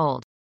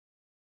stronghold.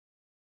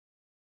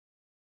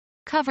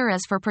 Cover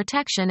as for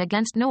protection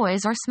against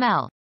noise or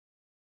smell.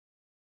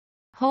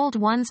 Hold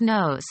one's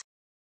nose.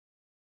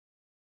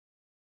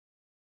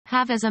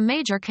 Have as a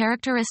major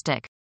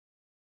characteristic.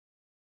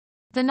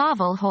 The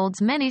novel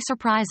holds many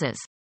surprises.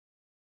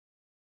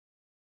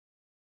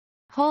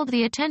 Hold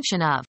the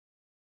attention of.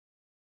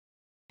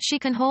 She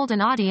can hold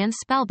an audience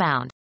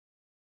spellbound.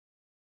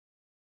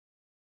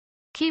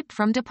 Keep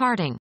from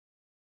departing.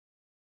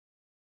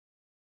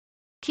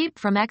 Keep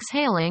from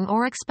exhaling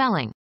or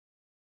expelling.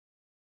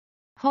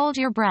 Hold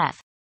your breath.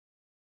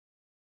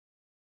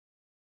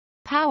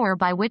 Power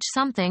by which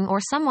something or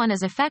someone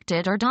is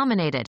affected or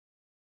dominated.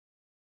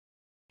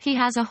 He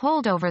has a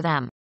hold over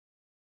them.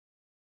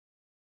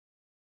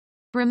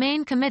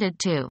 Remain committed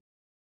to.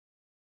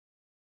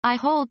 I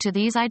hold to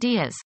these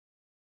ideas.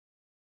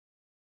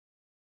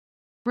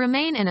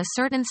 Remain in a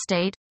certain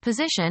state,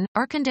 position,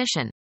 or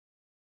condition.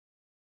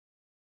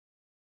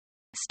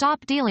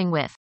 Stop dealing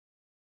with.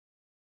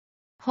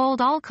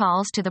 Hold all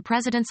calls to the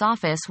President's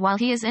office while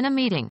he is in a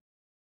meeting.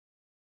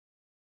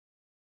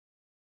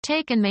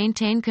 Take and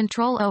maintain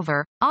control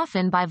over,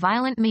 often by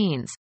violent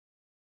means.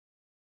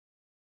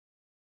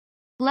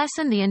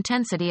 Lessen the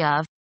intensity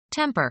of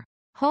temper.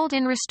 Hold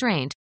in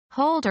restraint.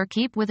 Hold or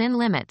keep within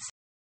limits.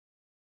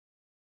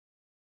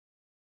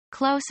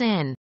 Close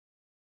in.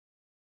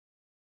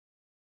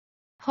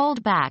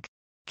 Hold back.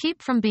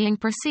 Keep from being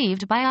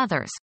perceived by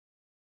others.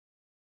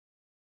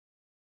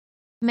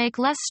 Make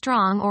less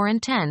strong or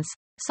intense,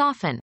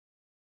 soften.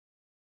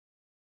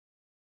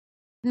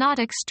 Not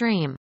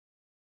extreme.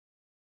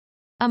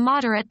 A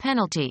moderate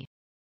penalty.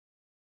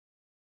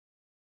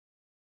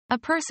 A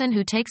person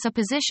who takes a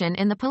position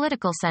in the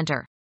political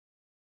center.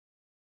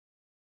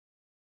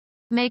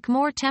 Make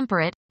more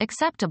temperate,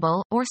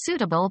 acceptable, or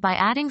suitable by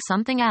adding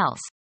something else.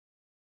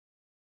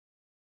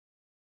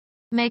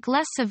 Make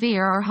less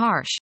severe or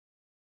harsh.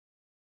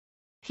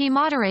 He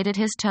moderated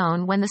his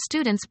tone when the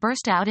students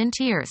burst out in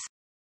tears.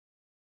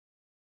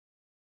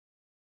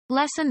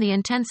 Lessen the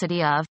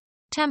intensity of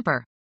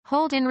temper.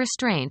 Hold in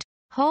restraint.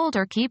 Hold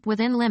or keep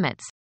within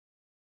limits.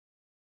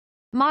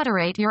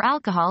 Moderate your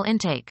alcohol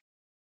intake.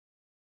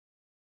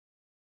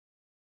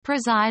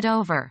 Preside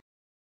over.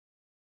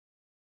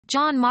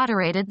 John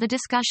moderated the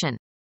discussion.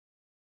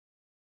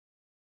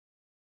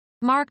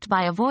 Marked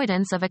by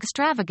avoidance of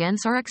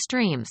extravagance or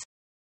extremes.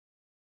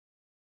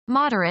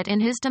 Moderate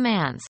in his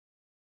demands.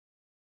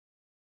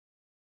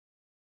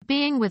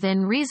 Being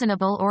within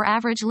reasonable or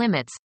average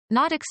limits,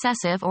 not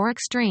excessive or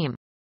extreme.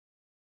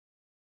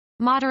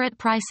 Moderate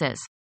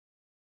prices.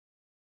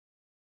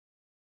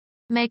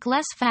 Make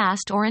less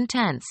fast or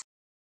intense.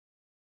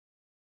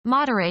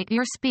 Moderate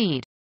your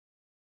speed.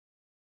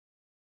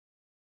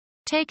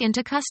 Take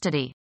into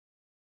custody.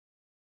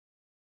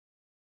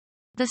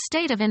 The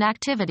state of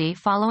inactivity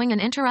following an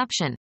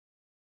interruption.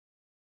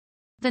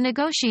 The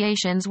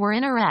negotiations were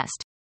in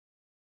arrest.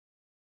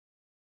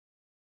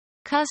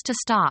 Cause to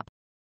stop.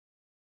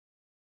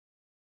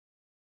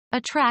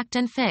 Attract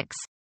and fix.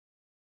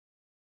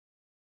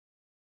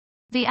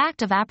 The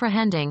act of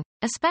apprehending,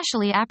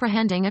 especially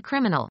apprehending a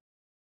criminal.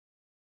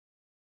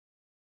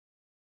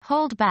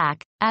 Hold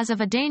back, as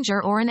of a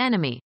danger or an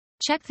enemy.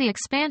 Check the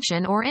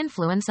expansion or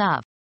influence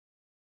of.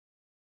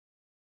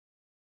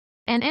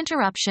 An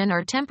interruption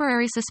or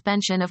temporary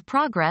suspension of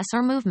progress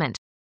or movement.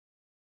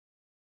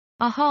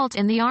 A halt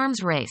in the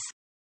arms race.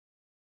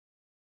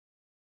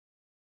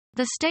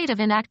 The state of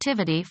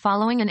inactivity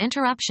following an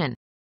interruption.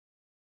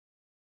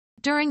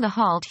 During the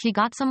halt he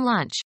got some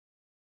lunch.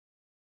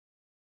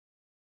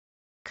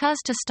 Cause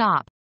to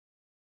stop.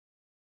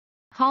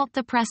 Halt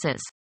the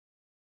presses.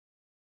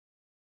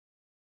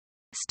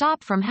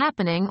 Stop from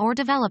happening or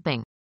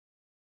developing.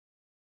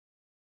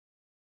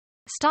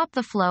 Stop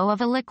the flow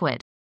of a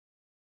liquid.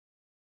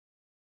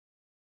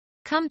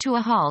 Come to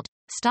a halt,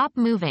 stop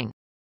moving.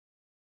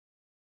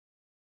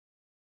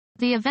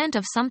 The event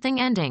of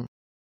something ending.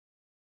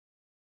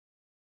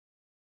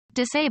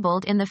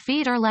 Disabled in the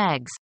feet or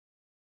legs.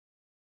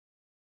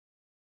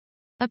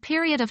 A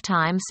period of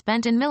time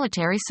spent in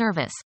military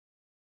service.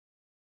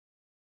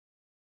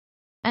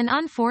 An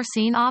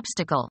unforeseen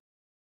obstacle.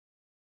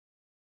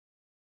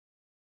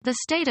 The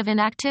state of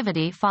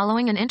inactivity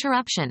following an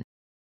interruption.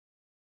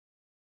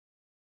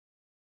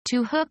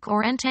 To hook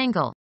or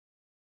entangle.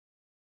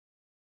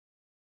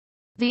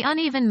 The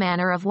uneven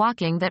manner of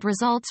walking that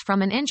results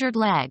from an injured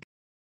leg.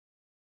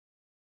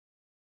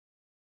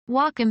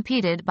 Walk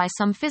impeded by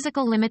some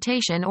physical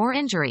limitation or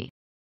injury.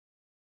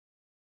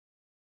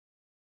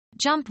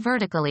 Jump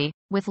vertically,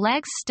 with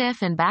legs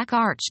stiff and back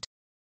arched.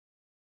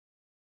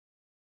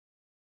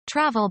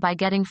 Travel by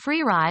getting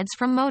free rides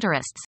from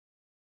motorists.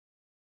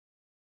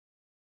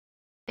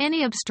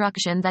 Any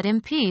obstruction that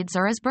impedes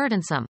or is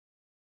burdensome.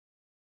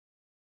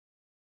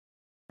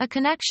 A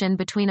connection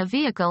between a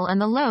vehicle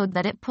and the load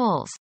that it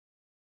pulls.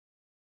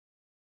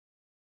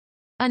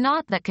 A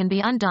knot that can be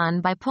undone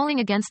by pulling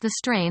against the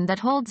strain that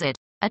holds it,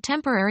 a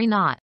temporary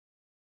knot.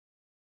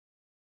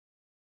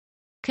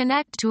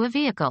 Connect to a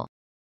vehicle.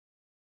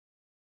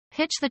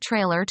 Hitch the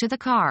trailer to the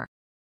car.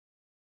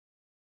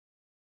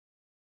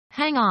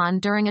 Hang on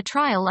during a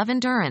trial of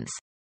endurance.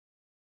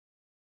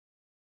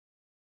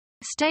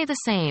 Stay the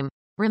same.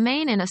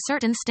 Remain in a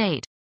certain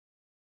state.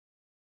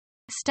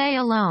 Stay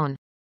alone.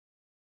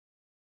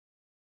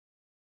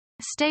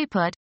 Stay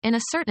put, in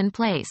a certain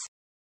place.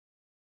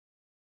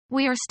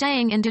 We are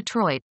staying in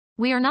Detroit.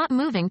 We are not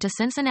moving to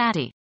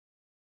Cincinnati.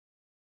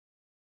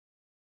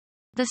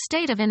 The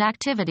state of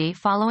inactivity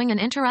following an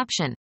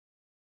interruption.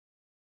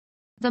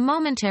 The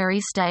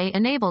momentary stay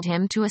enabled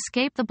him to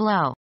escape the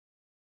blow.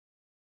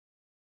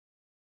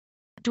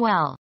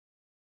 Dwell.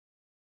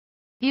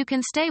 You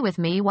can stay with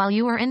me while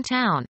you are in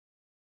town.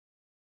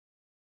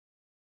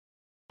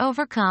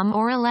 Overcome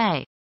or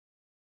allay.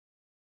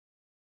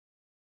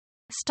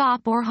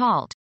 Stop or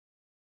halt.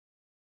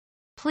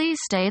 Please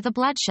stay the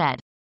bloodshed.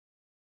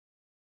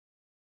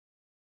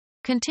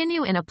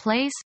 Continue in a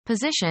place,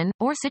 position,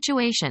 or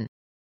situation.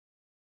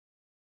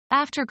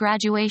 After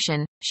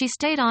graduation, she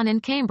stayed on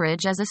in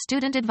Cambridge as a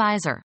student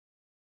advisor.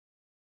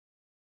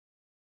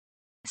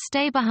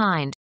 Stay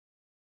behind.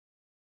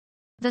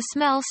 The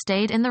smell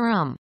stayed in the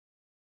room.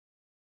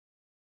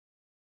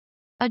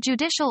 A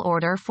judicial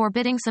order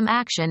forbidding some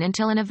action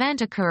until an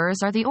event occurs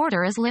or the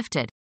order is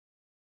lifted.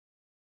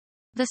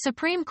 The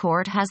Supreme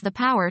Court has the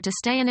power to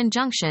stay an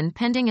injunction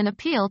pending an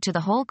appeal to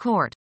the whole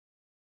court.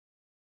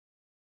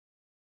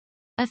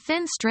 A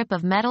thin strip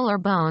of metal or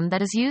bone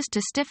that is used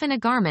to stiffen a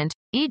garment,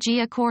 e.g.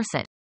 a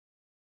corset.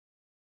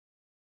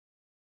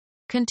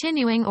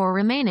 Continuing or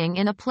remaining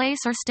in a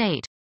place or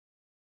state.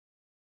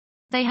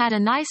 They had a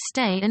nice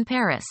stay in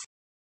Paris.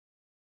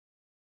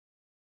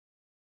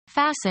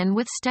 Fasten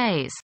with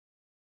stays.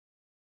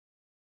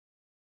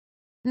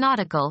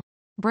 Nautical.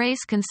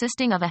 Brace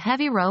consisting of a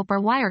heavy rope or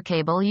wire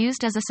cable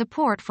used as a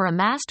support for a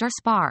mast or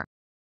spar.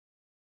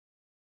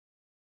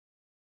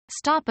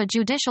 Stop a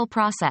judicial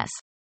process.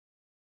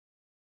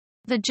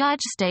 The judge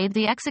stayed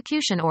the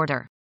execution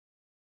order.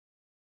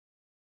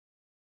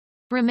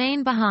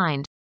 Remain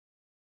behind.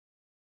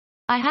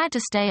 I had to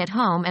stay at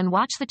home and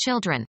watch the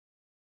children.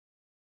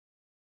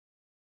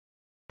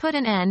 Put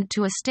an end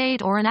to a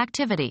state or an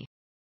activity.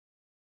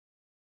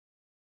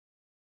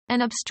 An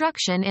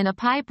obstruction in a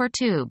pipe or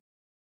tube.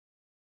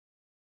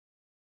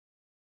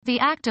 The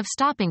act of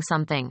stopping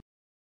something.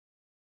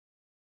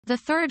 The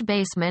third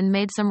baseman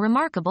made some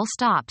remarkable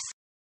stops.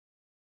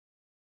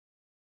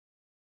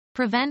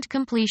 Prevent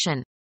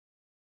completion.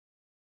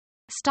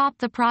 Stop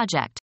the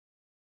project.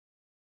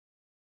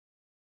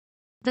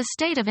 The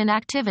state of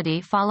inactivity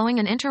following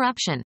an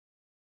interruption.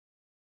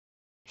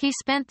 He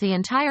spent the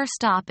entire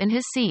stop in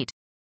his seat.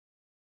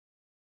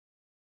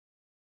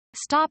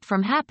 Stop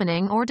from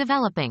happening or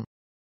developing.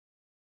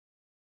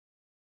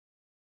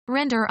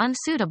 Render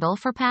unsuitable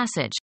for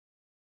passage.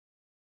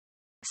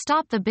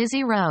 Stop the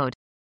busy road.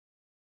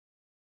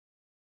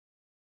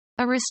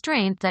 A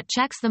restraint that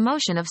checks the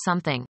motion of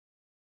something.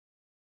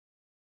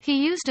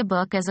 He used a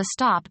book as a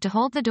stop to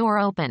hold the door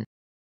open.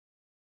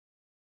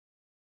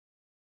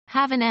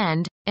 Have an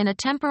end, in a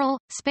temporal,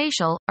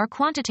 spatial, or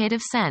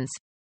quantitative sense,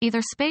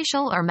 either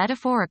spatial or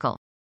metaphorical.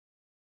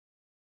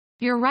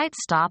 Your rights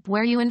stop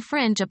where you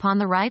infringe upon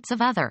the rights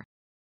of other.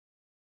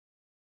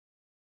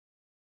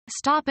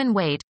 Stop and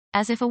wait,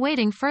 as if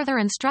awaiting further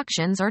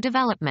instructions or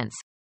developments.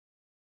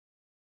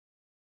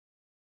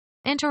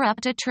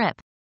 Interrupt a trip.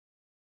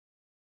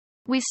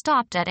 We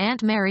stopped at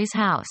Aunt Mary's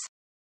house.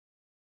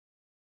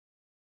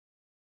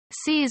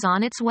 Seize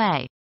on its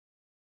way.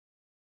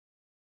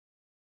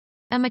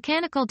 A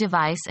mechanical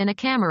device in a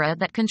camera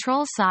that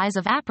controls size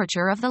of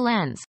aperture of the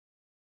lens.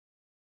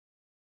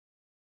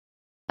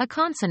 A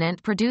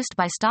consonant produced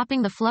by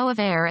stopping the flow of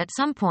air at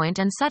some point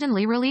and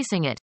suddenly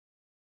releasing it.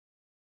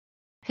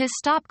 His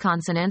stop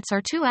consonants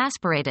are too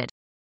aspirated.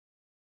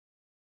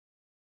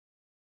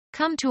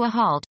 Come to a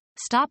halt,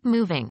 stop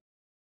moving.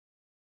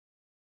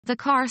 The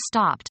car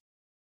stopped.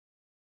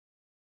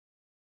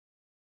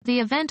 The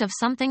event of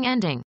something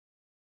ending.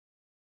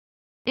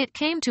 It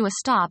came to a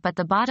stop at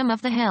the bottom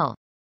of the hill.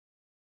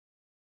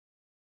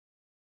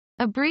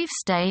 A brief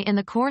stay in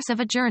the course of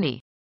a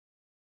journey.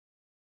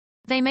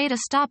 They made a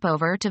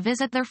stopover to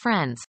visit their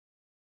friends.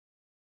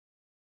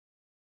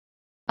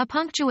 A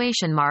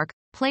punctuation mark,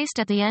 placed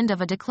at the end of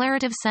a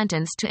declarative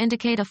sentence to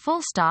indicate a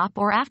full stop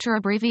or after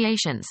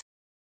abbreviations.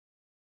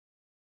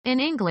 In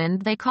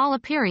England they call a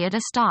period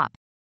a stop.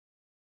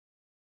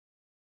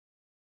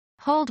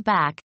 Hold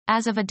back,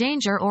 as of a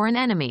danger or an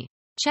enemy.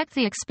 Check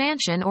the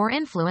expansion or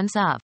influence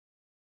of.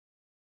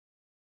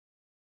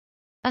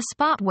 A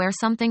spot where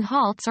something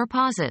halts or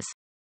pauses.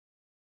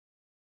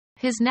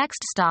 His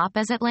next stop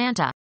is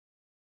Atlanta.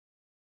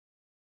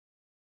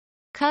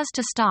 Cause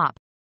to stop.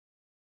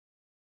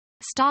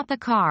 Stop a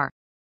car.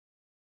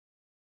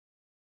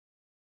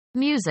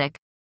 Music.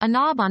 A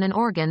knob on an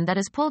organ that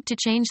is pulled to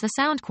change the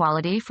sound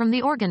quality from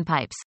the organ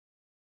pipes.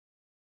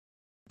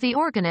 The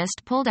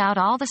organist pulled out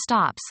all the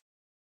stops.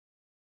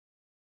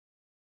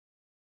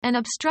 An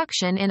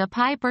obstruction in a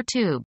pipe or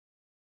tube.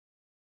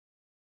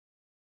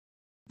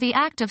 The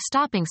act of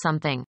stopping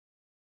something.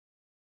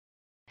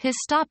 His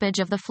stoppage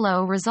of the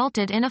flow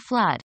resulted in a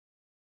flood.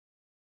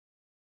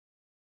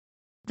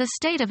 The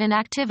state of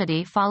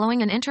inactivity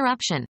following an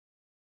interruption.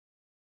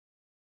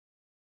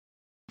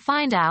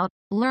 Find out,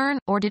 learn,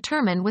 or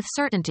determine with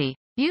certainty,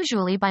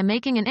 usually by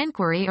making an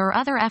inquiry or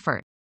other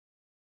effort.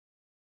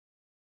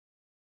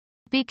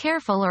 Be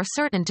careful or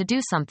certain to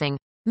do something.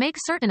 Make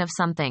certain of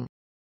something.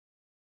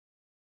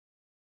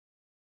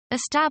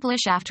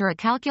 Establish after a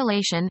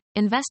calculation,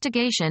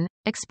 investigation,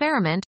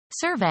 experiment,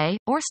 survey,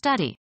 or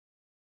study.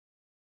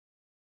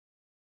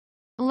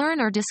 Learn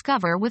or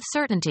discover with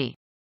certainty.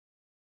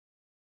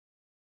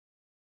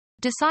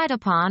 Decide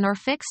upon or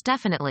fix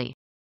definitely.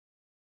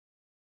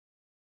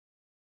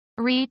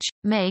 Reach,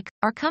 make,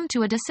 or come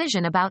to a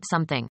decision about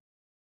something.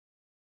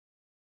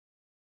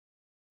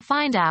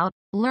 Find out,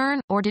 learn,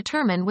 or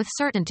determine with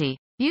certainty,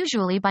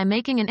 usually by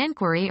making an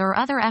inquiry or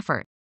other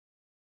effort.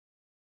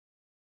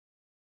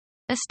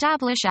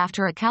 Establish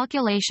after a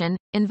calculation,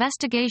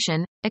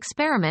 investigation,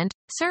 experiment,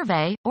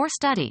 survey, or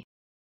study.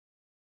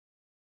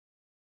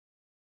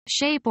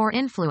 Shape or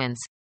influence.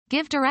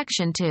 Give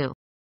direction to.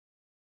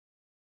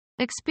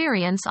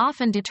 Experience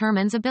often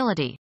determines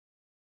ability.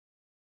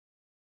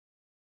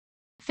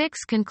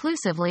 Fix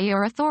conclusively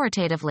or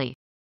authoritatively.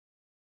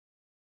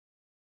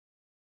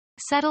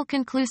 Settle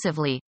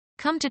conclusively.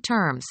 Come to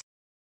terms.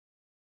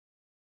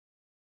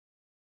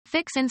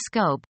 Fix in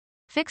scope.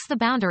 Fix the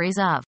boundaries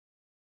of.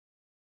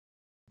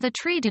 The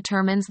tree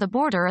determines the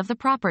border of the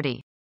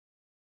property.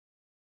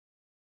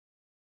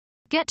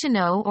 Get to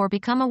know or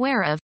become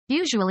aware of,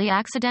 usually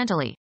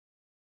accidentally.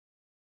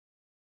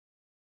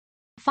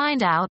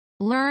 Find out,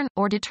 learn,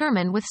 or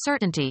determine with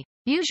certainty,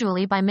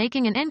 usually by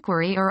making an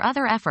inquiry or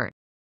other effort.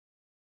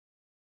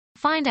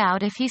 Find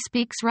out if he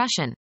speaks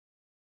Russian.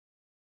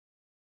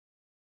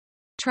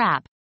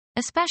 Trap.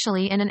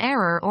 Especially in an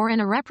error or in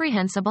a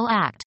reprehensible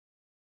act.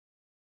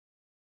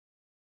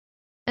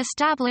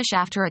 Establish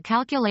after a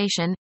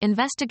calculation,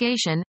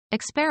 investigation,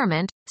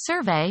 experiment,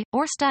 survey,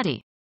 or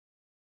study.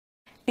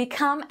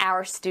 Become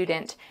our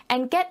student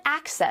and get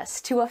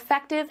access to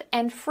effective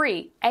and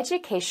free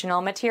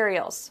educational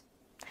materials.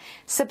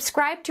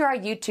 Subscribe to our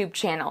YouTube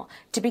channel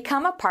to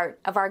become a part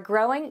of our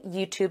growing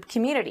YouTube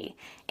community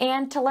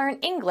and to learn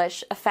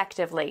English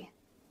effectively.